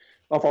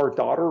of our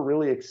daughter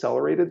really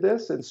accelerated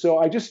this. And so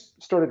I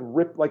just started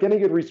like any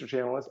good research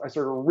analyst, I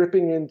started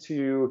ripping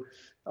into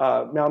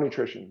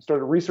malnutrition,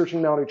 started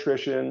researching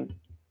malnutrition.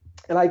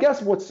 And I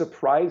guess what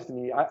surprised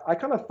me, I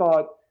kind of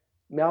thought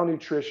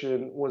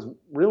malnutrition was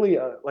really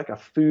like a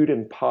food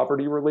and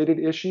poverty related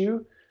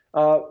issue.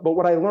 But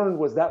what I learned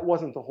was that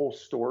wasn't the whole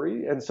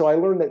story. And so I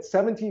learned that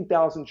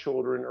 17,000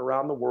 children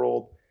around the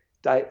world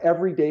die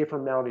every day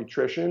from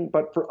malnutrition.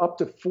 But for up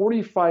to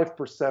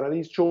 45% of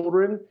these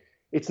children,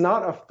 it's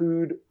not a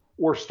food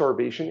or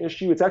starvation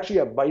issue. It's actually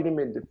a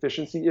vitamin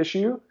deficiency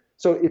issue.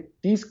 So if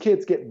these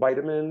kids get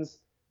vitamins,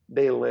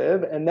 they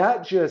live. And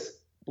that just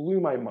blew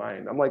my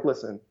mind. I'm like,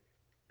 listen,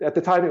 at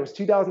the time it was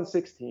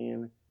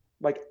 2016,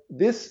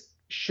 this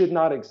should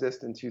not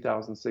exist in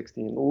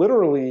 2016.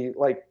 Literally,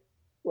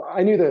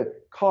 I knew the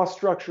cost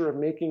structure of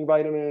making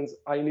vitamins.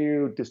 I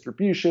knew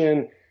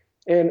distribution,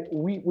 and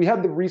we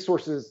had the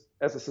resources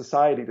as a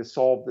society to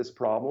solve this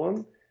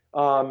problem.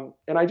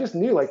 And I just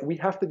knew like we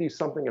have to do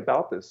something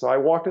about this. So I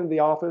walked into the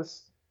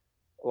office,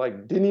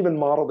 like didn't even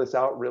model this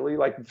out really,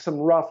 like some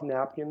rough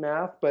napkin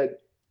math,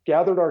 but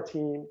gathered our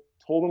team,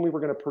 told them we were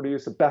going to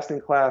produce a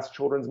best-in-class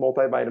children's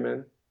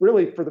multivitamin,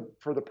 really for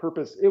the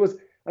purpose. It was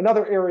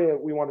another area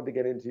we wanted to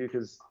get into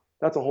because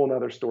that's a whole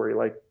nother story,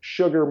 like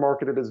sugar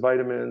marketed as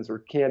vitamins or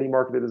candy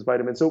marketed as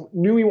vitamins. So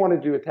knew we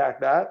wanted to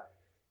attack that.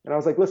 And I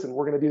was like, listen,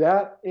 we're going to do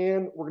that.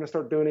 And we're going to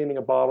start donating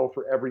a bottle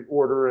for every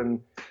order. And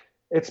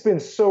it's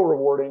been so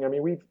rewarding. I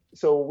mean, we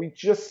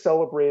just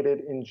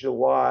celebrated in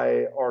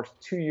July our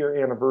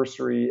 2-year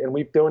anniversary, and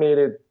we've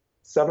donated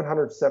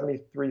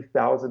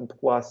 773,000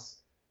 plus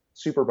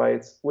super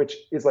bites, which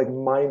is like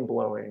mind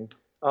blowing.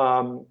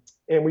 And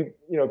we've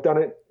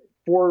done it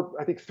for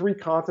I think 3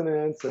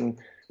 continents, and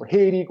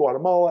Haiti,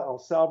 Guatemala, El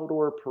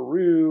Salvador,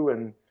 Peru,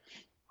 and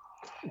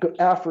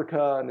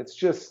Africa, and it's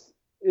just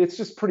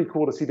pretty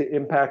cool to see the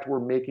impact we're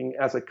making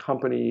as a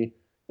company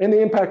and the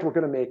impact we're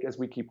going to make as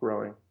we keep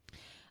growing.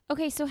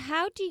 Okay, so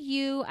how do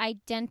you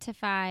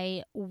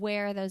identify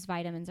where those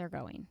vitamins are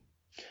going?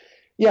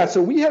 Yeah,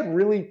 so we had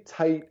really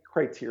tight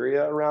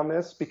criteria around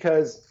this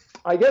because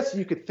I guess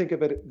you could think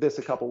of this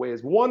a couple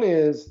ways. One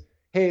is,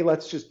 hey,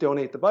 let's just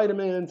donate the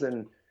vitamins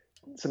and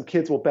some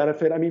kids will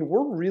benefit. I mean,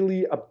 we're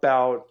really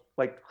about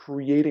like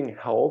creating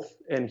health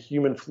and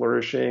human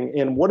flourishing.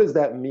 And what does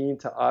that mean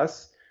to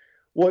us?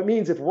 Well, it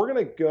means if we're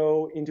going to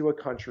go into a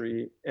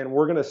country and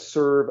we're going to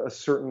serve a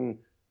certain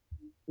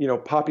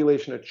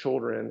population of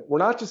children, we're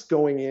not just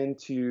going in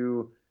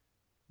to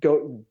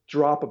go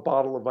drop a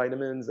bottle of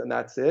vitamins and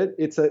that's it.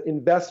 It's an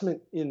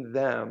investment in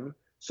them.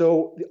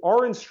 So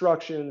our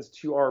instructions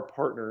to our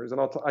partners, and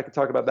I can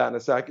talk about that in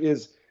a sec,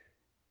 is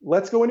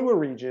let's go into a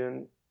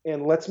region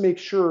and let's make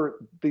sure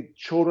the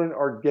children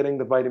are getting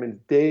the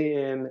vitamins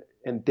day in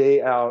and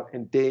day out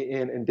and day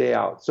in and day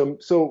out. So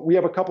we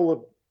have a couple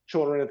of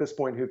children at this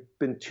point who've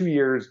been 2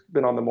 years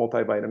been on the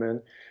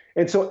multivitamin.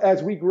 And so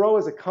as we grow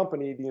as a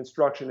company, the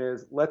instruction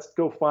is let's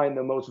go find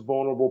the most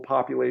vulnerable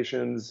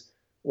populations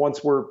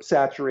once we're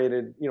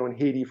saturated, in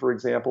Haiti, for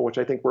example, which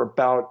I think we're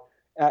about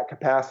at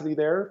capacity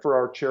there for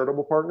our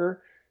charitable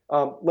partner.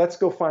 Let's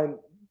go find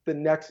the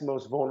next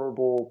most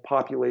vulnerable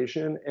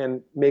population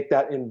and make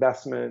that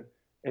investment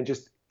and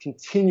just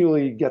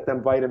continually get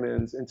them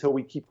vitamins until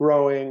we keep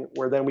growing,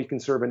 where then we can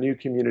serve a new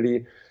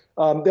community.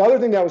 The other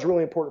thing that was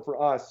really important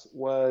for us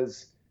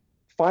was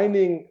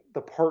finding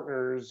the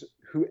partners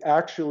who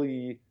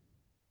actually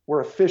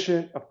were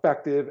efficient,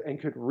 effective, and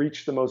could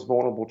reach the most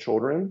vulnerable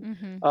children.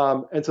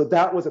 Mm-hmm. And so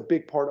that was a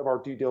big part of our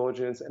due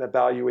diligence and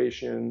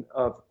evaluation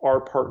of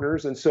our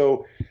partners. And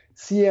so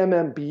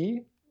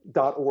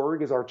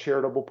CMMB.org is our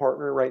charitable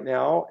partner right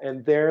now.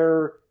 And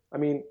they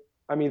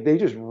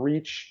just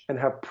reach and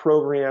have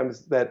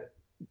programs that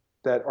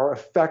are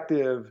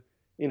effective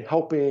in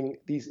helping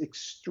these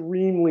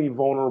extremely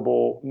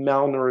vulnerable,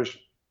 malnourished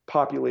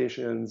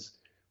populations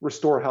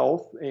restore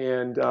health.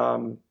 And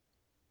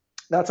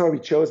that's why we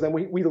chose them.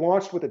 We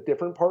launched with a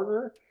different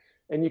partner,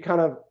 and you kind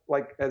of,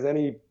 like as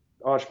any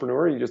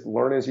entrepreneur, you just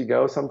learn as you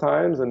go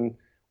sometimes. And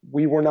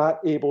we were not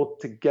able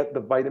to get the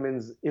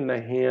vitamins in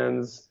the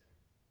hands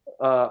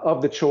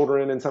of the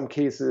children in some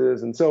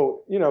cases. And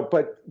so,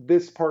 but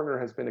this partner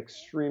has been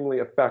extremely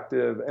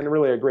effective and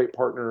really a great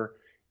partner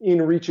in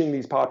reaching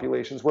these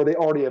populations where they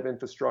already have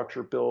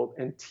infrastructure built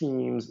and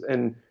teams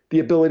and the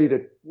ability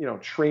to,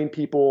 train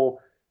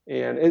people.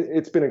 And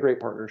it's been a great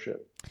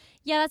partnership.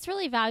 Yeah, that's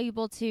really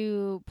valuable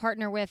to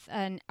partner with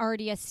an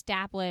already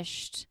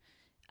established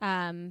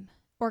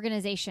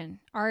organization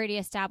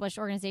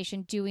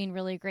doing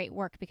really great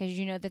work because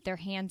you know that their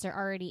hands are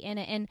already in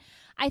it. And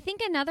I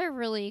think another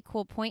really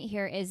cool point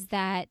here is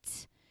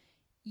that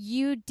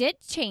you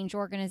did change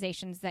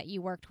organizations that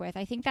you worked with.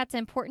 I think that's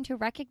important to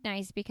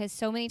recognize because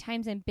so many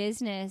times in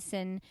business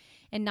and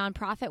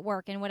nonprofit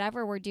work and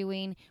whatever we're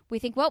doing, we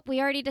think, well, we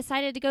already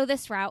decided to go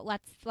this route.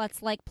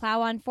 Let's like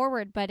plow on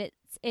forward. But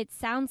it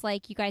sounds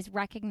like you guys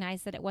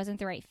recognize that it wasn't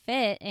the right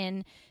fit,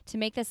 and to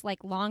make this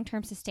like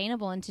long-term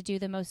sustainable and to do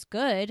the most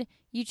good,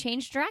 you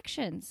changed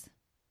directions.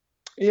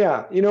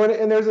 Yeah,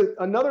 and there's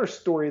another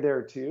story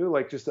there too,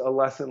 like just a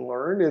lesson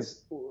learned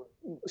is,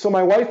 so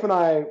my wife and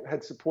I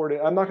had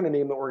supported, I'm not going to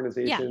name the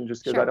organization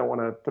just because I don't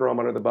want to throw them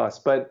under the bus,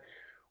 but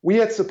we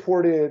had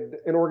supported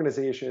an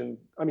organization,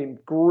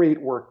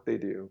 great work they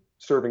do,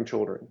 serving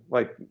children,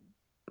 like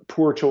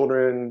poor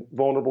children,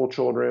 vulnerable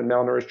children,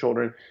 malnourished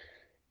children.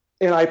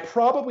 And I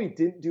probably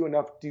didn't do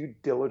enough due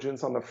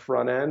diligence on the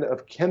front end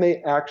of can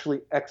they actually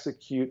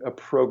execute a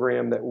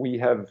program that we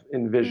have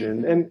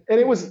envisioned. Mm-hmm. And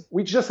it was,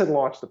 we just had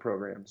launched the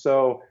program.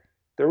 So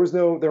there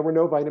were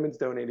no vitamins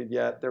donated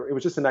yet. It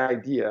was just an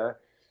idea.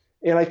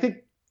 And I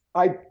think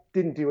I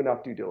didn't do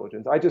enough due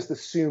diligence. I just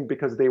assumed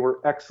because they were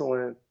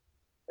excellent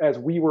as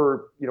we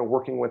were,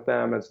 working with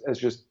them as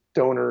just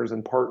donors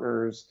and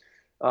partners,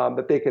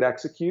 that they could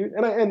execute.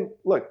 And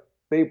look,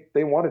 they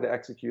wanted to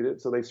execute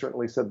it. So they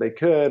certainly said they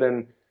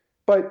could.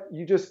 But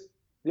you just,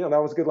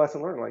 that was a good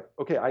lesson learned. Like,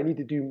 okay, I need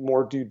to do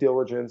more due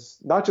diligence,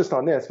 not just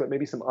on this, but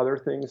maybe some other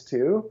things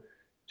too.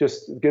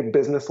 Just a good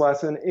business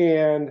lesson.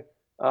 And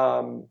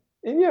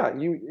yeah,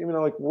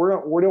 like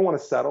we don't want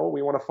to settle.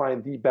 We want to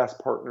find the best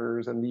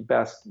partners and the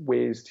best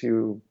ways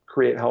to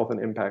create health and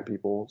impact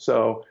people.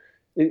 So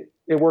it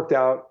worked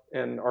out,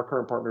 and our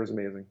current partner is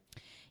amazing.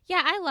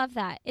 Yeah, I love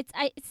that. It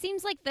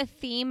seems like the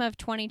theme of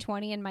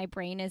 2020 in my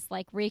brain is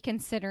like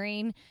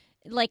reconsidering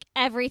like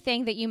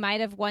everything that you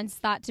might have once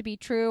thought to be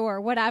true or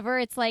whatever.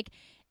 It's like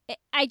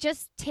I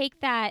just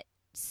take that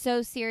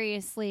so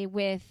seriously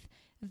with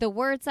the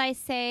words I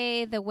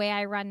say, the way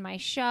I run my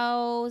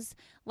shows,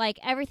 like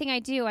everything I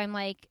do. I'm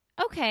like,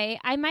 okay,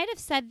 I might have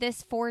said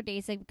this 4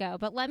 days ago,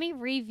 but let me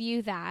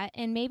review that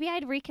and maybe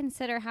I'd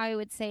reconsider how I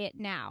would say it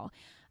now.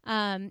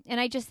 And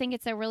I just think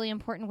it's a really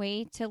important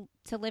way to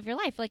live your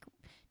life. Like,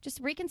 just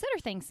reconsider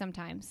things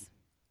sometimes.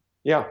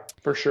 Yeah,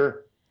 for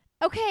sure.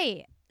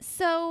 Okay,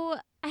 so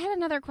I had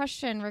another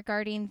question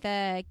regarding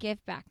the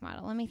give back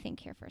model. Let me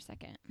think here for a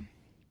second.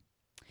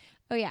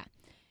 Oh, yeah.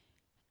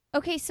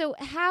 Okay, so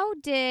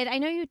I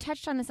know you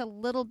touched on this a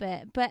little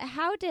bit, but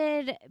how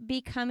did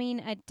becoming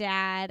a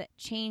dad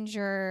change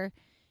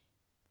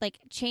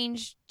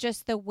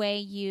just the way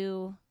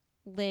you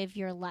live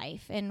your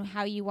life and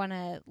how you want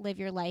to live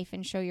your life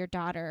and show your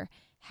daughter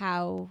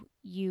how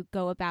you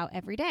go about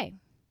every day?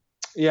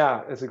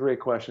 Yeah, it's a great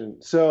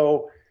question.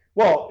 So,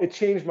 well, it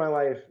changed my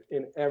life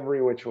in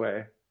every which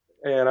way.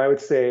 And I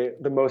would say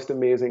the most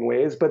amazing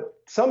ways. But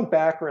some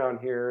background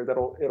here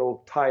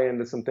it'll tie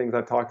into some things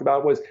I've talked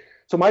about was,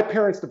 so my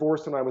parents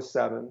divorced when I was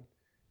 7.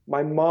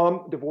 My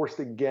mom divorced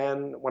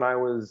again when I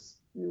was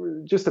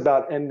just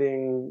about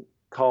ending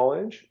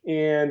college.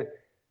 And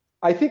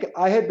I think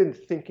I had been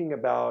thinking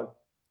about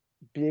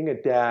being a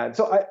dad.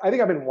 So I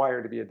think I've been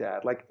wired to be a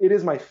dad. Like, it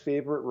is my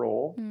favorite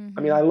role. Mm-hmm.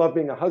 I mean, I love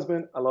being a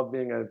husband. I love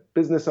being a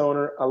business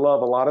owner. I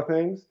love a lot of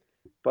things,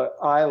 but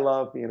I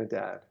love being a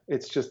dad.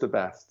 It's just the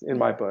best in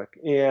my book.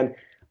 And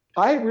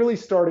I really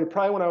started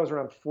probably when I was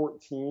around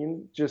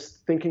 14,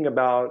 just thinking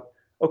about,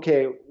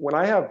 okay, when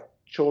I have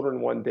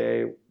children one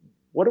day,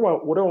 what do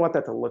I want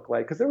that to look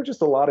like? Because there was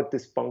just a lot of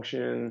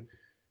dysfunction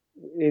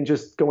in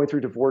just going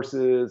through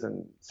divorces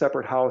and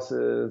separate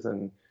houses,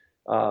 and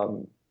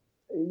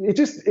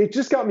it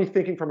just got me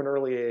thinking from an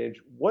early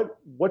age,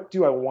 what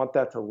do I want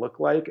that to look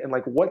like, and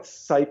like what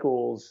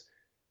cycles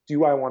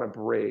do I want to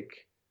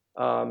break?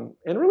 And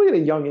really at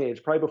a young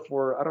age, probably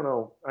before, I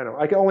know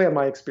I can only have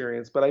my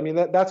experience, but I mean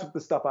that's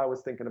the stuff I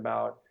was thinking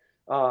about,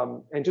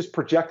 and just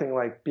projecting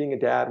like being a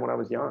dad when I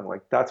was young,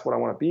 like that's what I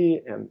want to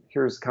be, and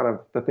here's kind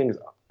of the things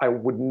I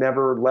would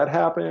never let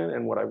happen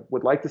and what I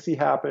would like to see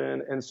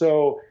happen. And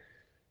so,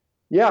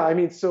 yeah, I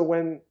mean, so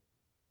when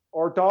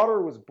our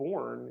daughter was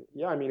born,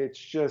 yeah, I mean, it's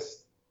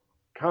just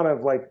kind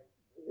of like,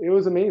 it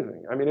was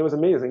amazing. I mean, it was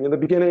amazing. In the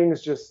beginning,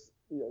 it's just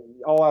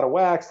all out of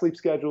whack, sleep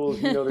schedules,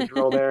 the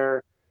drill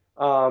there.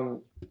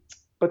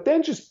 But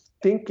then just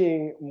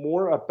thinking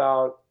more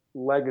about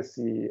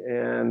legacy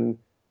and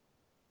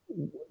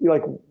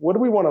like, what do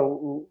we want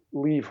to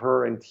leave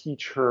her and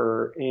teach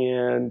her,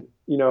 and,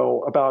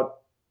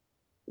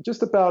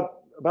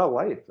 about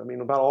life. I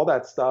mean, about all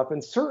that stuff.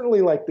 And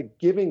certainly like the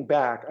giving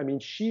back. I mean,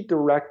 she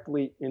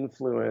directly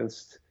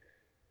influenced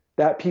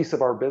that piece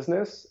of our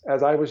business,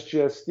 as I was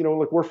just,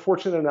 like, we're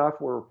fortunate enough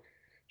where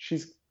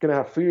she's going to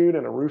have food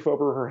and a roof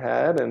over her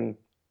head. And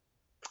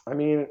I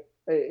mean,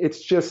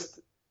 it's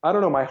just, I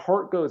don't know, my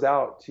heart goes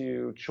out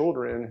to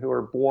children who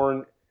are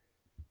born,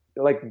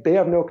 like, they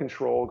have no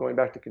control, going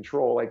back to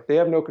control, like they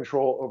have no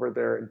control over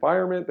their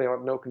environment. They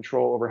have no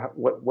control over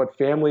what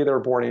family they're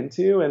born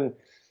into. And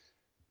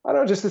I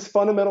don't know, just this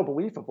fundamental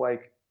belief of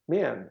like,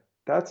 man,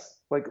 that's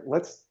like,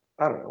 let's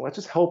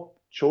just help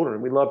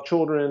children. We love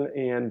children.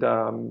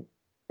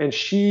 And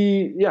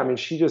she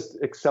just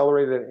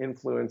accelerated and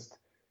influenced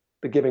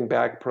the Giving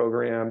Back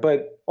program.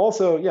 But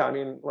also, yeah, I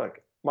mean,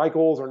 look, my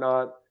goals are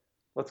not,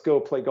 let's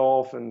go play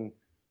golf and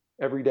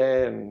every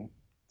day and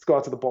let's go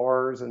out to the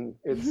bars, and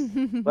it's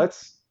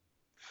let's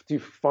do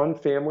fun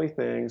family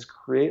things,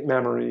 create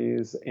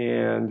memories.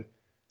 And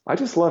I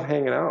just love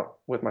hanging out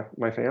with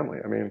my family.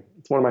 I mean,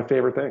 it's one of my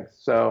favorite things.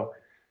 So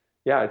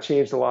yeah, it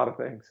changed a lot of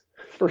things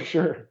for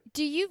sure.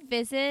 Do you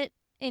visit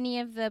any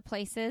of the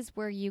places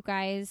where you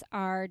guys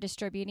are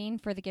distributing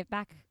for the Give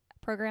Back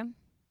program?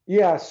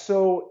 Yeah.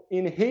 So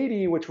in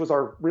Haiti, which was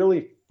our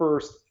really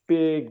first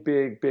big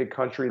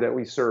country that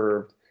we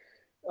served,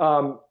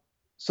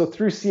 so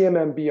through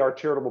CMMB, our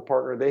charitable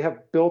partner, they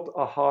have built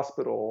a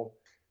hospital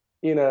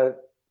in a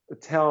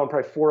town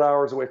probably 4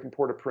 hours away from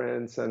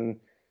Port-au-Prince. And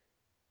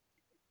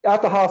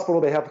at the hospital,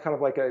 they have kind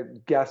of like a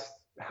guest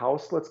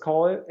house, let's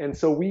call it. And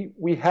so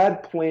we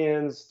had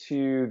plans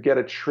to get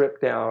a trip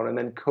down, and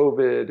then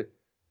COVID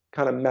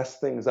kind of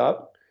messed things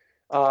up.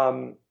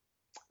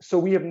 So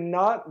we have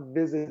not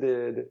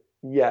visited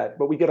yet,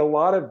 but we get a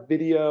lot of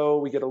video,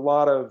 we get a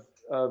lot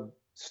of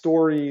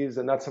stories,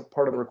 and that's a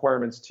part of the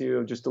requirements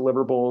too, just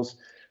deliverables.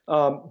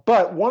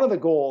 But one of the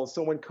goals,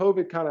 so when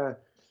COVID kind of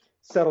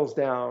settles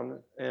down,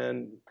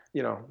 and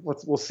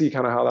we'll see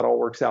kind of how that all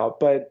works out.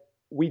 But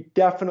we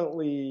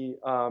definitely,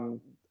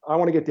 I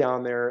want to get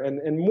down there.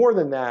 And more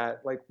than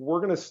that, like we're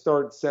going to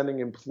start sending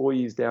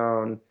employees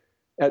down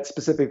at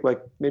specific,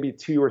 like maybe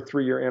 2 or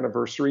 3 year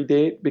anniversary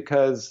date,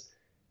 because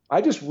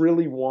I just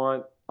really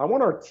I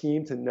want our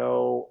team to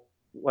know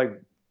like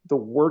the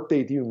work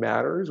they do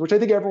matters, which I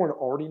think everyone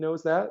already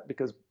knows that,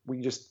 because we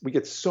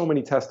get so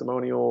many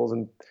testimonials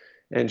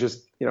and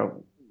just,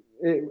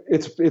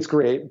 it's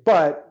great.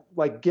 But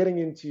like getting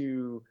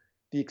into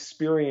the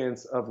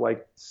experience of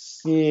like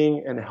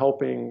seeing and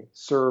helping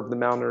serve the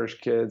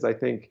malnourished kids, I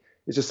think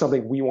is just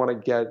something we want to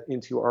get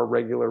into our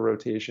regular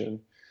rotation.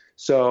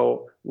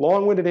 So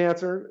long-winded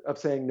answer of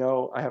saying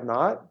no, I have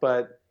not,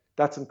 but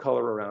that's some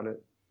color around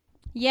it.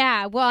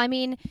 Yeah, well, I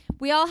mean,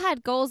 we all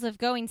had goals of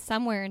going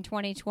somewhere in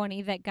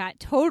 2020 that got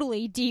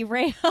totally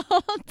derailed.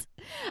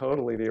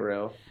 Totally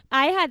derailed.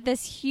 I had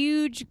this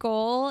huge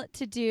goal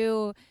to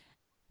do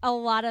a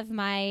lot of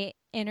my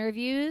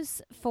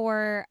interviews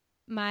for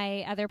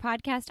my other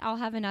podcast, I'll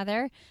Have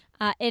Another,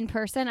 in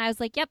person. I was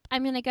like, yep,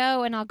 I'm going to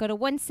go, and I'll go to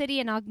one city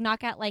and I'll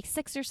knock out like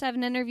 6 or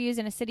 7 interviews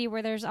in a city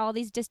where there's all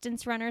these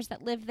distance runners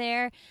that live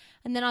there.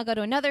 And then I'll go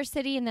to another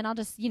city, and then I'll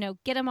just,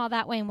 get them all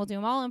that way, and we'll do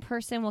them all in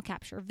person. We'll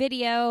capture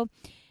video.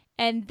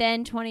 And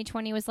then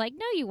 2020 was like,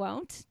 no, you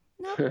won't.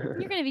 No, you're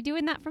going to be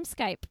doing that from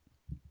Skype.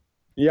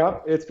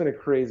 Yep, it's been a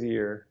crazy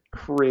year.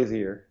 Crazy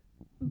year.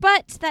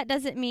 But that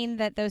doesn't mean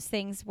that those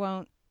things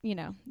won't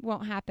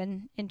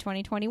happen in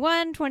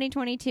 2021,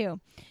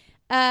 2022.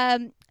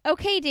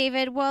 Okay,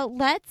 David. Well,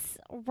 let's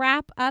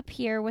wrap up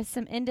here with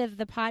some end of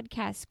the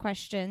podcast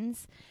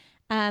questions.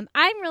 I'm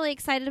really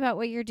excited about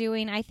what you're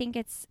doing. I think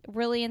it's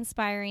really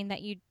inspiring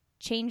that you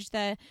changed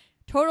the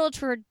total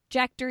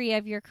trajectory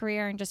of your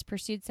career and just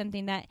pursued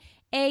something that,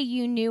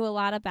 you knew a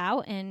lot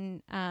about,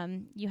 and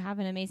you have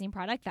an amazing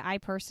product that I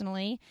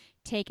personally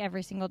take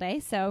every single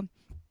day. So,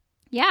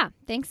 yeah,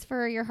 thanks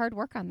for your hard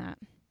work on that.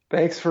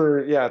 Thanks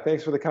for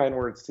the kind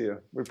words too.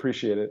 We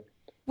appreciate it.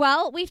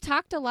 Well, we've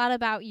talked a lot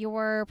about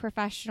your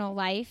professional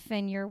life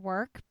and your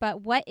work,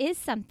 but what is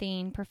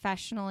something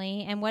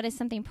professionally and what is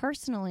something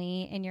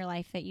personally in your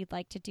life that you'd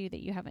like to do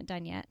that you haven't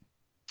done yet?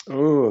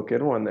 Ooh,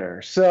 good one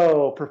there.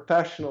 So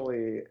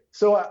professionally,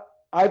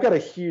 I've got a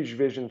huge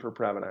vision for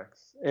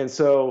Previnex. And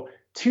so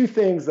 2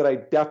 things that I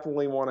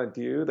definitely want to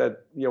do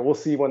that, we'll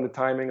see when the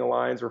timing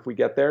aligns or if we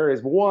get there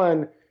is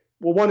one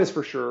is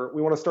for sure,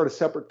 we want to start a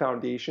separate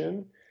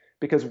foundation,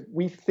 because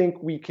we think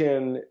we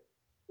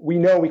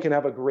know we can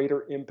have a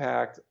greater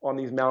impact on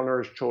these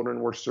malnourished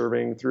children we're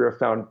serving through a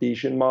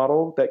foundation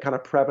model that kind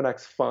of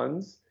Previnex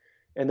funds.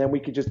 And then we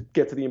could just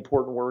get to the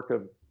important work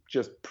of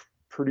just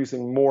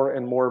producing more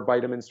and more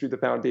vitamins through the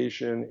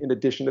foundation in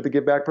addition to the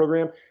Give Back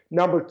program.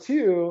 Number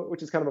 2,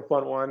 which is kind of a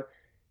fun one,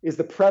 is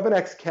the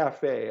Previnex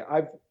Cafe.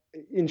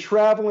 In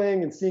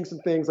traveling and seeing some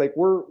things, like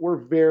we're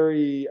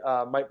very,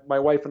 my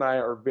wife and I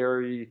are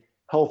very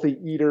healthy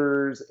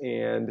eaters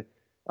and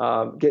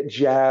get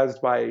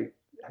jazzed by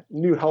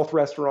new health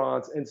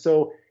restaurants. And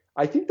so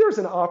I think there's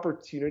an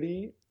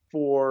opportunity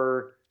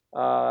for,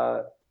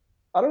 I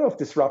don't know if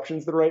disruption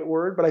is the right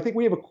word, but I think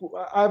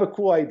I have a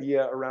cool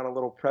idea around a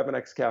little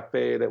Previnex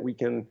Cafe that we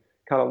can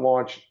kind of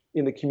launch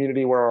in the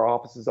community where our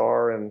offices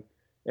are.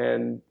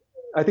 And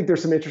I think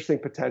there's some interesting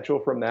potential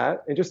from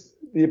that, and just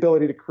the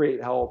ability to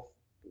create health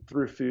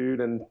through food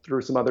and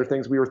through some other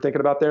things we were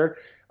thinking about there.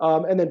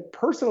 And then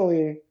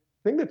personally,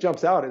 the thing that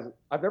jumps out is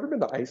I've never been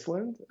to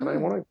Iceland, and I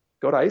want to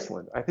go to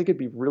Iceland. I think it'd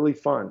be really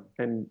fun,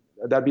 and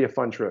that'd be a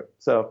fun trip.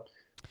 So,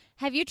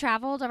 have you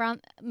traveled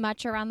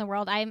much around the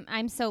world?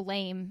 I'm so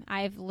lame.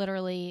 I've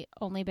literally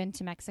only been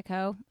to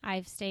Mexico.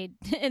 I've stayed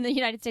in the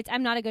United States.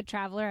 I'm not a good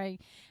traveler.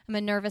 I'm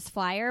a nervous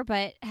flyer.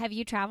 But have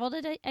you traveled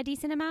a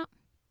decent amount?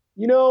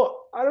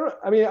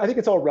 I think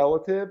it's all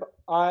relative.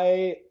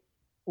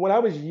 When I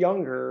was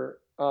younger,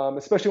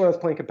 especially when I was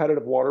playing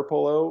competitive water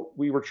polo,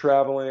 we were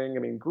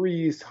traveling.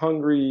 Greece,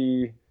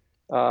 Hungary,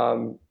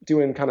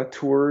 doing kind of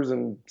tours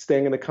and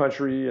staying in the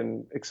country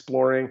and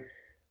exploring.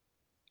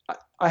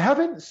 I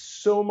haven't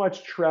so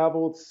much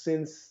traveled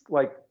since,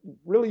 like,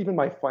 really even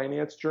my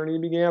finance journey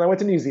began. I went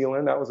to New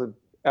Zealand. That was an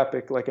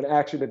epic, like an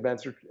action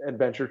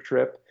adventure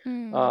trip,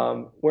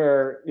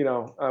 where,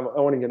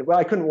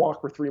 I couldn't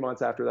walk for 3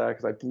 months after that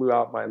because I blew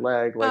out my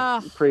leg,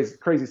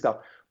 crazy stuff.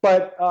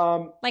 But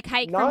like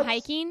from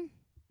hiking?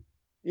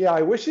 Yeah,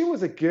 I wish it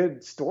was a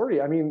good story.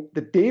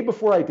 The day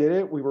before I did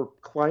it, we were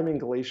climbing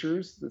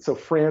glaciers. So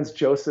Franz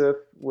Josef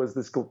was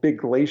this big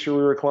glacier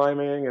we were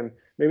climbing, and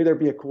maybe there'd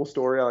be a cool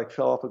story. I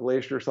fell off a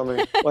glacier or something.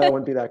 Well, that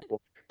wouldn't be that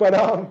cool. But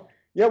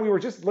we were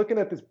just looking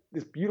at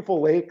this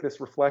beautiful lake, this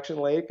reflection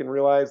lake, and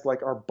realized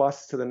like our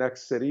bus to the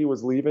next city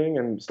was leaving,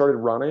 and started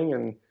running,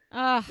 and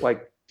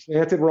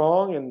planted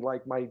wrong, and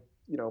like my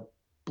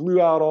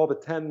blew out all the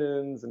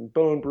tendons and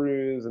bone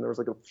bruise, and there was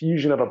like a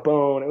fusion of a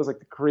bone. It was like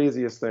the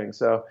craziest thing.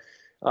 So.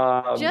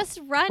 Just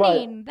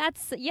running.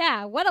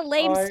 What a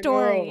lame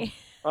story.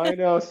 I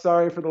know.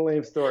 Sorry for the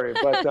lame story.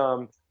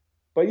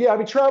 But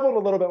yeah, traveled a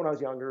little bit when I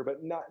was younger,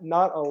 but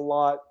not a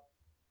lot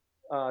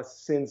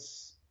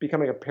since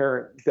becoming a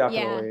parent,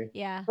 definitely.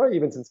 Yeah. Probably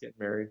even since getting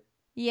married.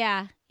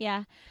 Yeah,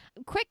 yeah.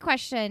 Quick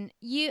question.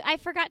 I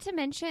forgot to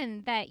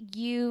mention that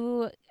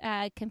you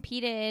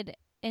competed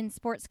in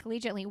sports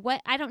collegiately.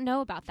 What I don't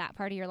know about that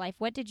part of your life.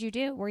 What did you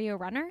do? Were you a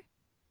runner?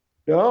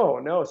 No,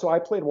 no. So I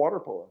played water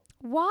polo.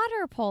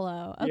 Water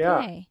polo. Yeah.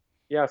 Okay.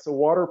 Yeah. So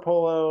water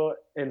polo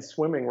and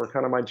swimming were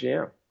kind of my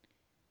jam.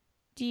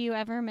 Do you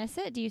ever miss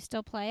it? Do you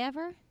still play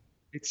ever?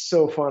 It's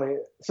so funny.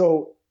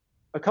 So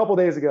a couple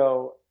days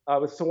ago,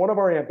 so one of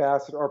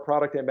our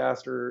product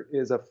ambassador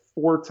is a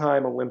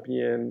four-time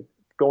Olympian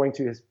going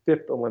to his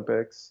fifth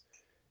Olympics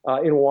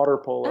in water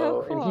Oh,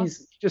 polo. And cool. he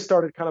just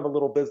started kind of a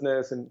little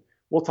business, and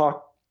we'll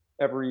talk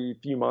every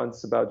few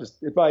months about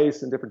just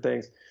advice and different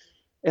things.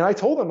 And I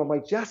told him, I'm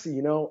like, Jesse,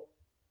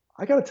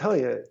 I got to tell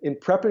you, in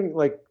prepping,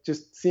 like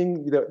just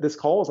seeing this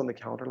call was on the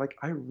calendar, like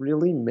I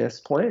really miss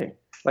playing.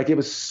 Like it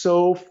was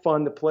so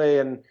fun to play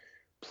and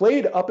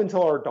played up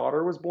until our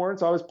daughter was born.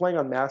 So I was playing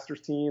on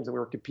masters teams and we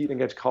were competing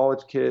against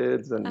college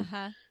kids and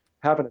Uh-huh.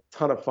 having a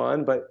ton of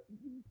fun. But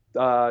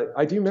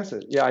I do miss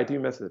it. Yeah, I do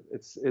miss it.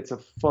 It's a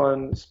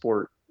fun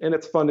sport and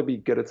it's fun to be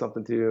good at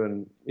something too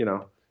and,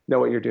 know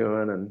what you're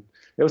doing. And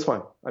it was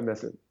fun. I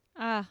miss it.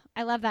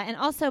 I love that. And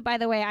also, by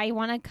the way,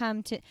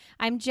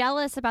 I'm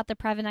jealous about the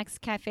Previnex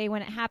Cafe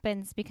when it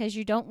happens because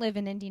you don't live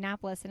in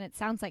Indianapolis and it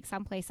sounds like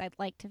someplace I'd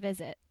like to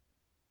visit.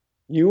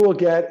 You will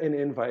get an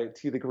invite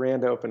to the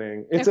grand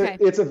opening. It's Okay.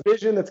 it's a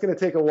vision that's going to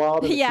take a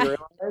while to Yeah.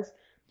 materialize,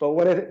 but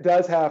when it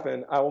does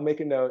happen, I will make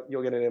a note.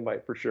 You'll get an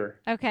invite for sure.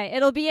 Okay.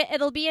 It'll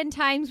be in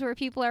times where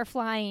people are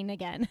flying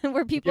again,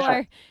 where people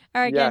Yeah.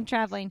 are again Yeah.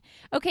 traveling.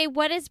 Okay.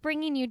 What is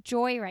bringing you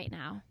joy right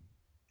now?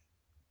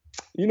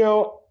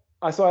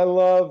 So I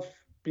love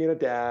being a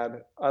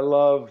dad. I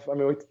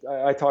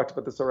talked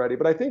about this already,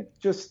 but I think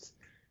just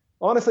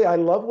honestly, I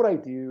love what I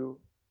do.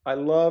 I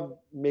love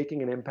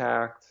making an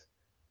impact.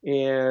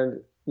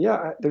 And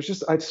yeah,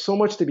 I have so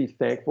much to be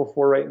thankful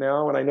for right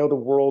now. And I know the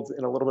world's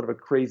in a little bit of a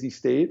crazy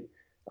state.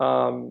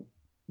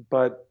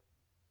 But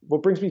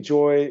what brings me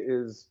joy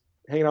is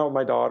hanging out with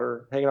my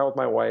daughter, hanging out with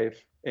my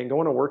wife, and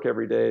going to work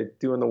every day,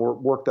 doing the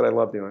work that I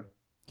love doing.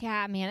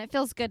 Yeah, man, it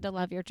feels good to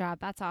love your job.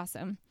 That's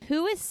awesome.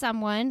 Who is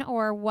someone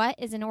or what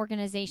is an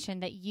organization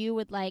that you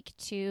would like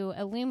to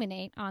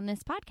illuminate on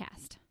this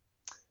podcast?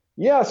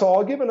 Yeah, so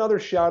I'll give another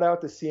shout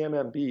out to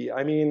CMMB.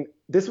 I mean,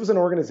 this was an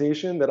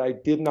organization that I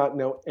did not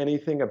know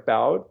anything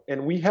about,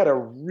 and we had a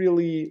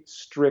really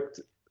strict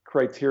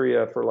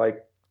criteria for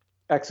like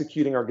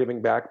executing our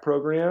giving back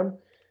program.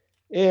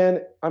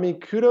 And I mean,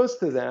 kudos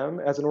to them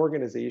as an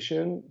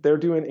organization. They're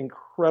doing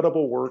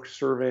incredible work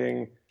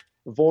serving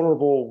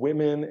vulnerable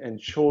women and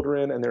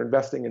children, and they're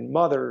investing in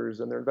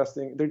mothers, and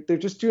they're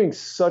just doing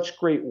such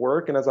great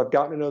work. And as I've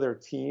gotten to know their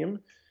team,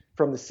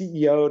 from the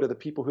CEO to the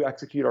people who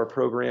execute our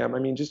program, I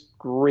mean, just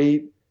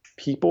great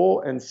people.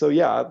 And so,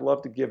 yeah, I'd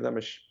love to give them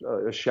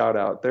a shout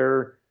out.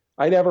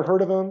 I never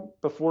heard of them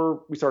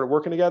before we started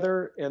working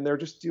together, and they're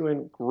just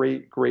doing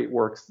great, great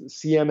work.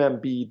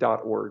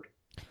 CMMB.org.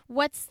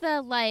 What's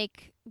the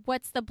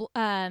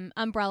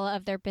umbrella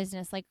of their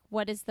business? Like,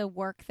 what is the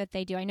work that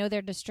they do? I know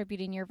they're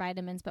distributing your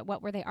vitamins, but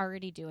what were they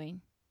already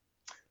doing?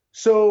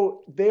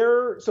 So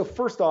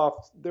first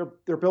off,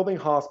 they're building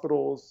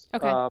hospitals,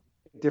 Okay.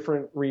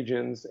 different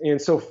regions, and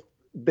so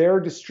they're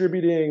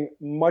distributing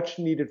much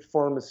needed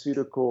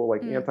pharmaceutical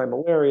like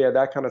anti-malaria,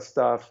 that kind of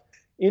stuff,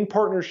 in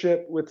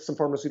partnership with some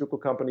pharmaceutical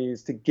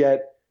companies to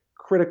get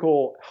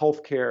critical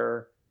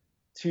healthcare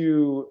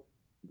to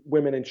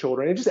women and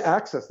children and just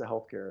access to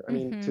healthcare. I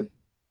mean, to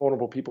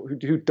vulnerable people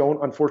who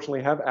don't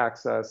unfortunately have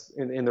access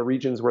in the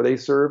regions where they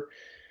serve.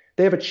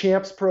 They have a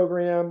CHAMPS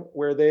program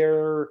where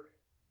they're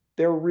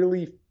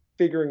really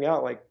figuring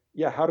out like,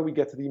 yeah, how do we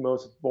get to the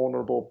most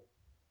vulnerable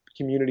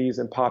communities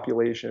and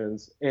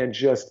populations and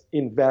just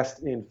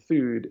invest in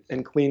food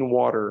and clean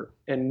water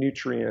and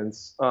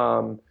nutrients.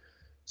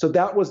 So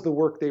that was the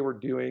work they were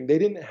doing. They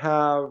didn't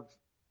have,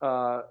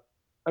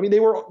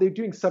 they're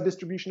doing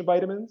sub-distribution of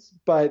vitamins,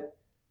 but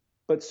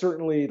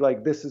certainly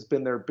like this has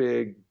been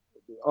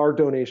our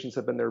donations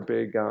have been their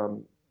big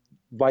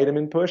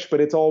vitamin push, but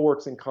it all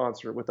works in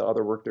concert with the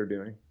other work they're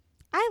doing.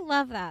 I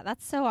love that.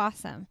 That's so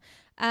awesome.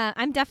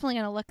 I'm definitely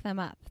going to look them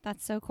up.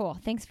 That's so cool.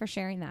 Thanks for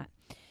sharing that.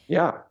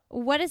 Yeah.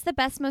 What is the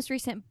most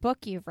recent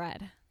book you've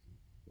read?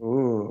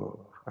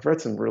 Ooh, I've read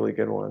some really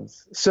good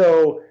ones.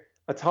 So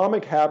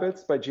Atomic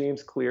Habits by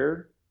James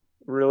Clear.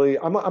 Really,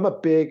 I'm a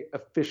big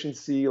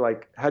efficiency,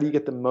 like how do you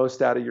get the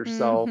most out of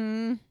yourself?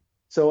 Mm-hmm.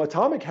 So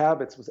Atomic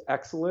Habits was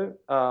excellent.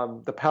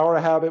 The Power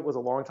Habit was a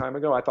long time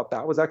ago. I thought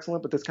that was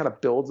excellent, but this kind of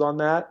builds on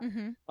that.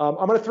 Mm-hmm.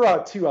 I'm going to throw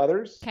out two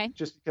others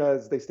just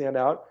because they stand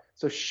out.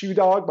 So Shoe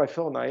Dog by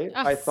Phil Knight,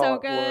 I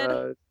thought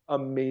was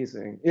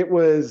amazing. It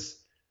was,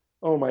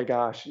 oh my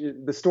gosh,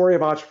 the story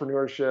of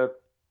entrepreneurship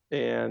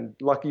and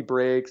lucky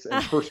breaks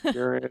and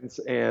perseverance.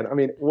 And I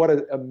mean, what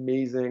an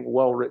amazing,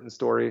 well-written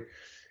story.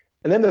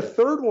 And then the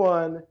third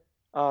one,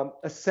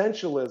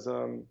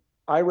 Essentialism,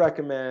 I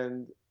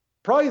recommend,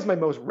 probably is my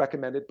most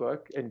recommended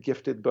book and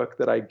gifted book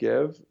that I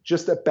give,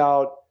 just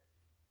about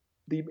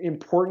the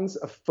importance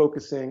of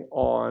focusing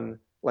on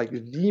like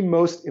the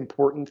most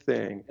important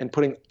thing and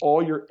putting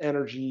all your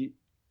energy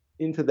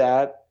into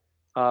that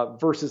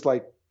versus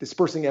like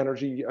dispersing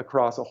energy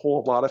across a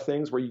whole lot of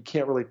things where you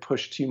can't really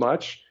push too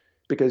much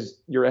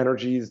because your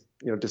energy is,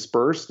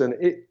 dispersed. And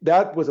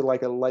that was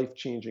like a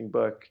life-changing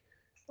book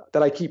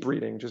that I keep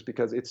reading just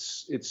because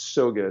it's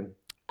so good.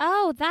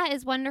 Oh, that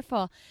is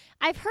wonderful.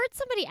 I've heard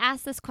somebody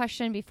ask this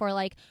question before,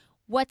 like,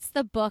 what's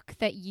the book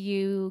that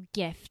you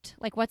gift?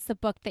 Like, what's the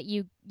book that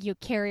you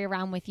carry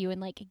around with you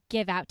and like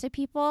give out to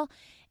people?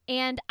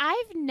 And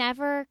I've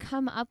never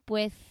come up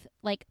with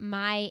like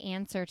my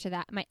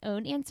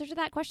own answer to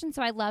that question.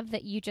 So I love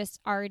that you just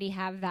already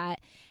have that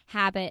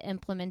habit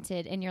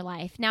implemented in your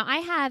life. Now I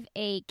have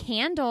a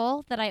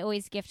candle that I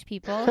always gift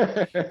people.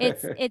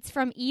 It's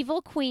from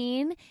Evil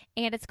Queen,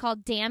 and it's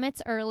called Damn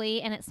It's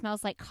Early, and it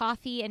smells like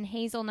coffee and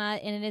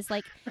hazelnut, and it is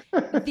like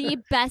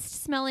the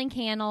best smelling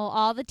candle.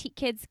 All the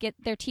kids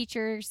their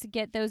teachers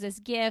get those as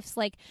gifts.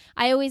 Like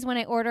I always, when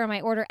I order them,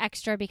 I order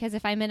extra because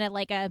if I'm in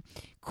a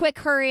quick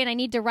hurry and I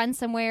need to run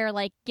somewhere,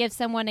 like give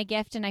someone a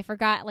gift and I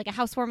forgot like a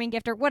housewarming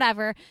gift or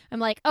whatever, I'm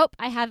like, oh,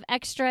 I have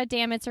extra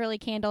Damn It's Early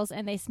candles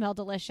and they smell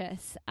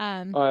delicious.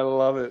 I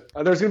love it.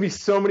 There's going to be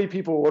so many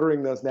people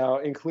ordering those now,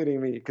 including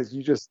me, because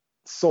you just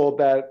sold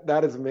that.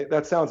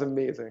 That sounds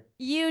amazing.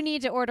 You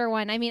need to order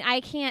one. I mean,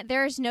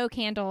 there's no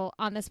candle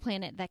on this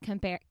planet that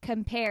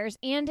compares,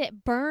 and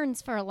it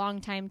burns for a long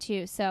time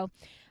too. So,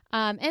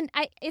 and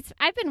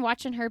I've been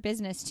watching her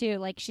business too.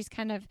 Like she's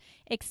kind of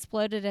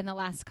exploded in the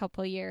last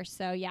couple of years.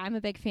 So yeah, I'm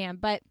a big fan,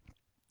 but,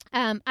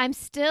 I'm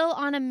still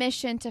on a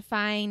mission to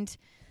find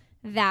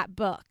that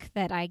book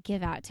that I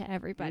give out to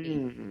everybody.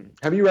 Mm-hmm.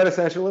 Have you read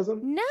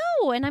Essentialism?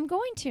 No, and I'm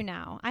going to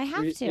now. I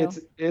have to.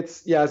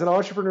 It's as an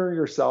entrepreneur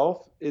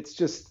yourself, it's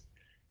just,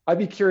 I'd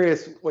be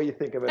curious what you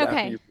think of it. Okay.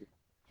 After you.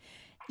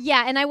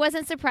 Yeah, and I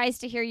wasn't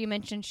surprised to hear you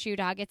mention Shoe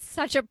Dog. It's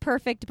such a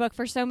perfect book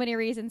for so many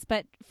reasons,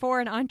 but for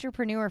an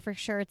entrepreneur, for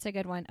sure, it's a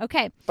good one.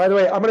 Okay. By the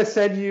way, I'm going to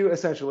send you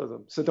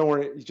Essentialism, so don't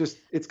worry.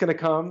 It's going to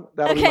come.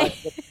 That'll be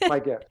my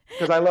gift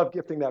because I love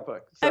gifting that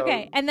book. So.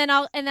 Okay, and then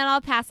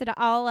I'll pass it.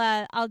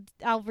 I'll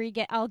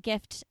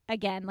gift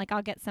again. Like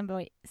I'll get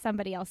somebody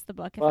else the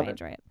book if I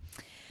enjoy it.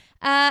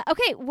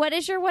 Okay, what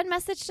is your one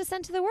message to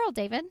send to the world,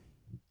 David?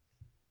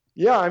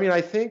 Yeah, I mean,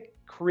 I think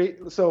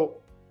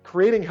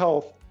creating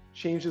health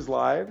changes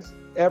lives.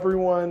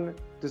 Everyone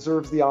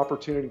deserves the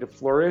opportunity to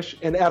flourish.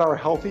 And at our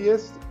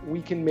healthiest,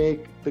 we can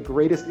make the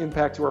greatest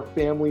impact to our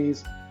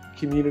families,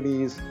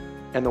 communities,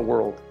 and the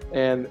world.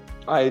 And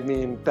I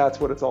mean, that's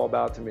what it's all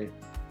about to me.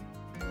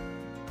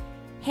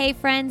 Hey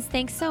friends,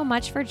 thanks so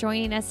much for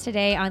joining us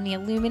today on the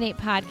Illuminate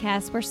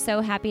podcast. We're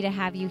so happy to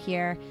have you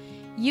here.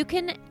 You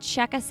can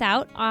check us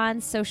out on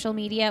social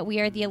media. We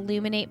are the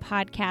Illuminate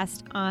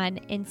podcast on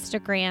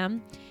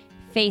Instagram,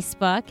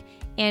 Facebook,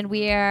 and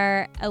we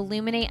are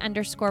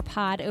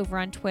Illuminate_pod over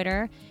on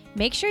Twitter.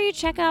 Make sure you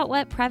check out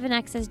what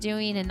Previnex is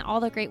doing and all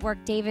the great work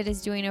David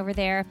is doing over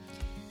there.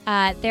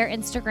 Their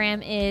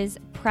Instagram is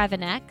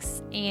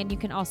Previnex, and you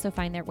can also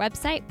find their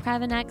website,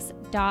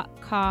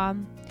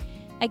 Previnex.com.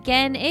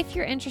 Again, if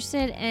you're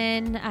interested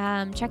in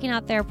checking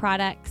out their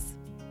products,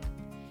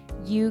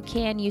 you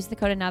can use the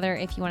code ANOTHER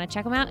if you want to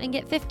check them out and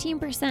get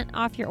 15%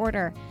 off your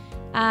order.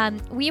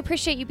 We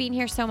appreciate you being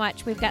here so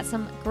much. We've got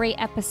some great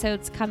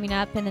episodes coming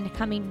up in the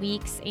coming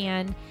weeks,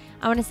 and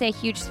I want to say a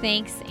huge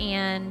thanks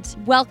and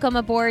welcome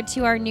aboard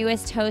to our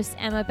newest host,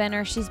 Emma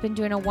Benner. She's been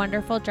doing a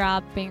wonderful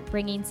job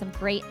bringing some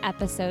great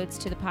episodes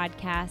to the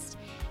podcast.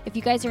 If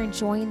you guys are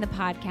enjoying the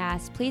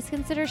podcast, please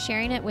consider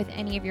sharing it with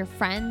any of your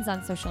friends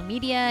on social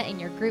media, in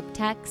your group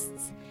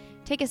texts.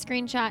 Take a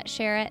screenshot,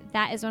 share it.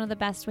 That is one of the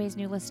best ways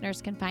new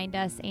listeners can find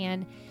us,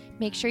 and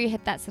make sure you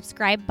hit that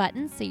subscribe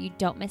button so you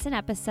don't miss an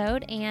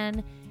episode,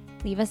 and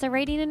leave us a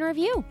rating and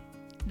review.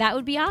 That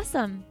would be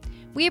awesome.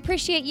 We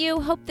appreciate you.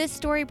 Hope this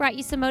story brought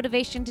you some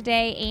motivation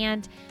today,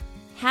 and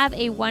have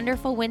a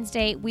wonderful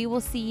Wednesday. We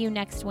will see you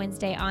next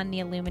Wednesday on the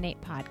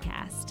Illuminate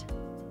podcast.